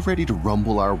 Are you ready to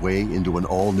rumble our way into an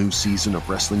all-new season of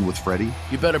Wrestling with Freddie?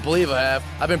 You better believe I have.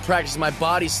 I've been practicing my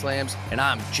body slams, and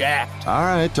I'm jacked. All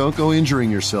right, don't go injuring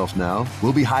yourself now.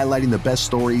 We'll be highlighting the best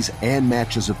stories and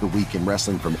matches of the week in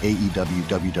wrestling from AEW,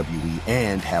 WWE,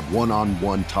 and have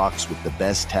one-on-one talks with the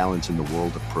best talents in the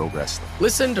world of pro wrestling.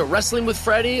 Listen to Wrestling with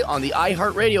Freddie on the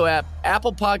iHeartRadio app,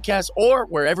 Apple Podcasts, or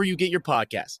wherever you get your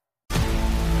podcasts.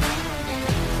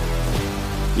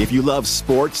 If you love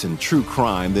sports and true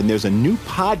crime, then there's a new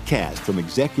podcast from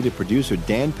executive producer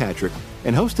Dan Patrick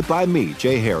and hosted by me,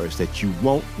 Jay Harris, that you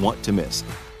won't want to miss.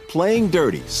 Playing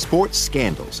Dirty: Sports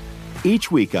Scandals.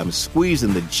 Each week, I'm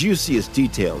squeezing the juiciest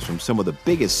details from some of the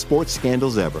biggest sports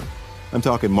scandals ever. I'm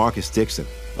talking Marcus Dixon,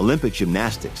 Olympic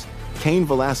gymnastics, Cain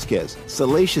Velasquez,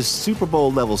 salacious Super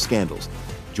Bowl-level scandals.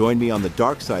 Join me on the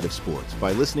dark side of sports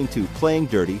by listening to Playing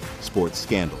Dirty: Sports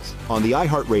Scandals on the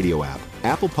iHeartRadio app,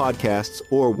 Apple Podcasts,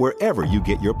 or wherever you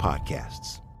get your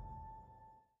podcasts.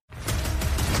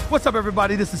 What's up,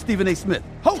 everybody? This is Stephen A. Smith,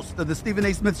 host of the Stephen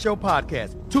A. Smith Show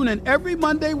podcast. Tune in every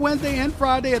Monday, Wednesday, and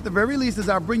Friday at the very least as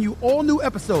I bring you all new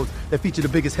episodes that feature the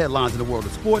biggest headlines in the world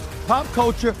of sports, pop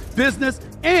culture, business,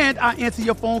 and I answer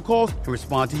your phone calls and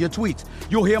respond to your tweets.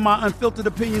 You'll hear my unfiltered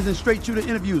opinions and straight-shooter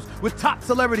interviews with top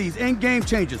celebrities and game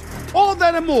changers. All of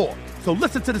that and more. So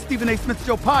listen to the Stephen A. Smith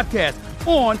Show podcast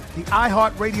on the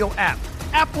iHeartRadio app,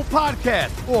 Apple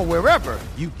Podcasts, or wherever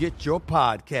you get your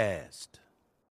podcasts.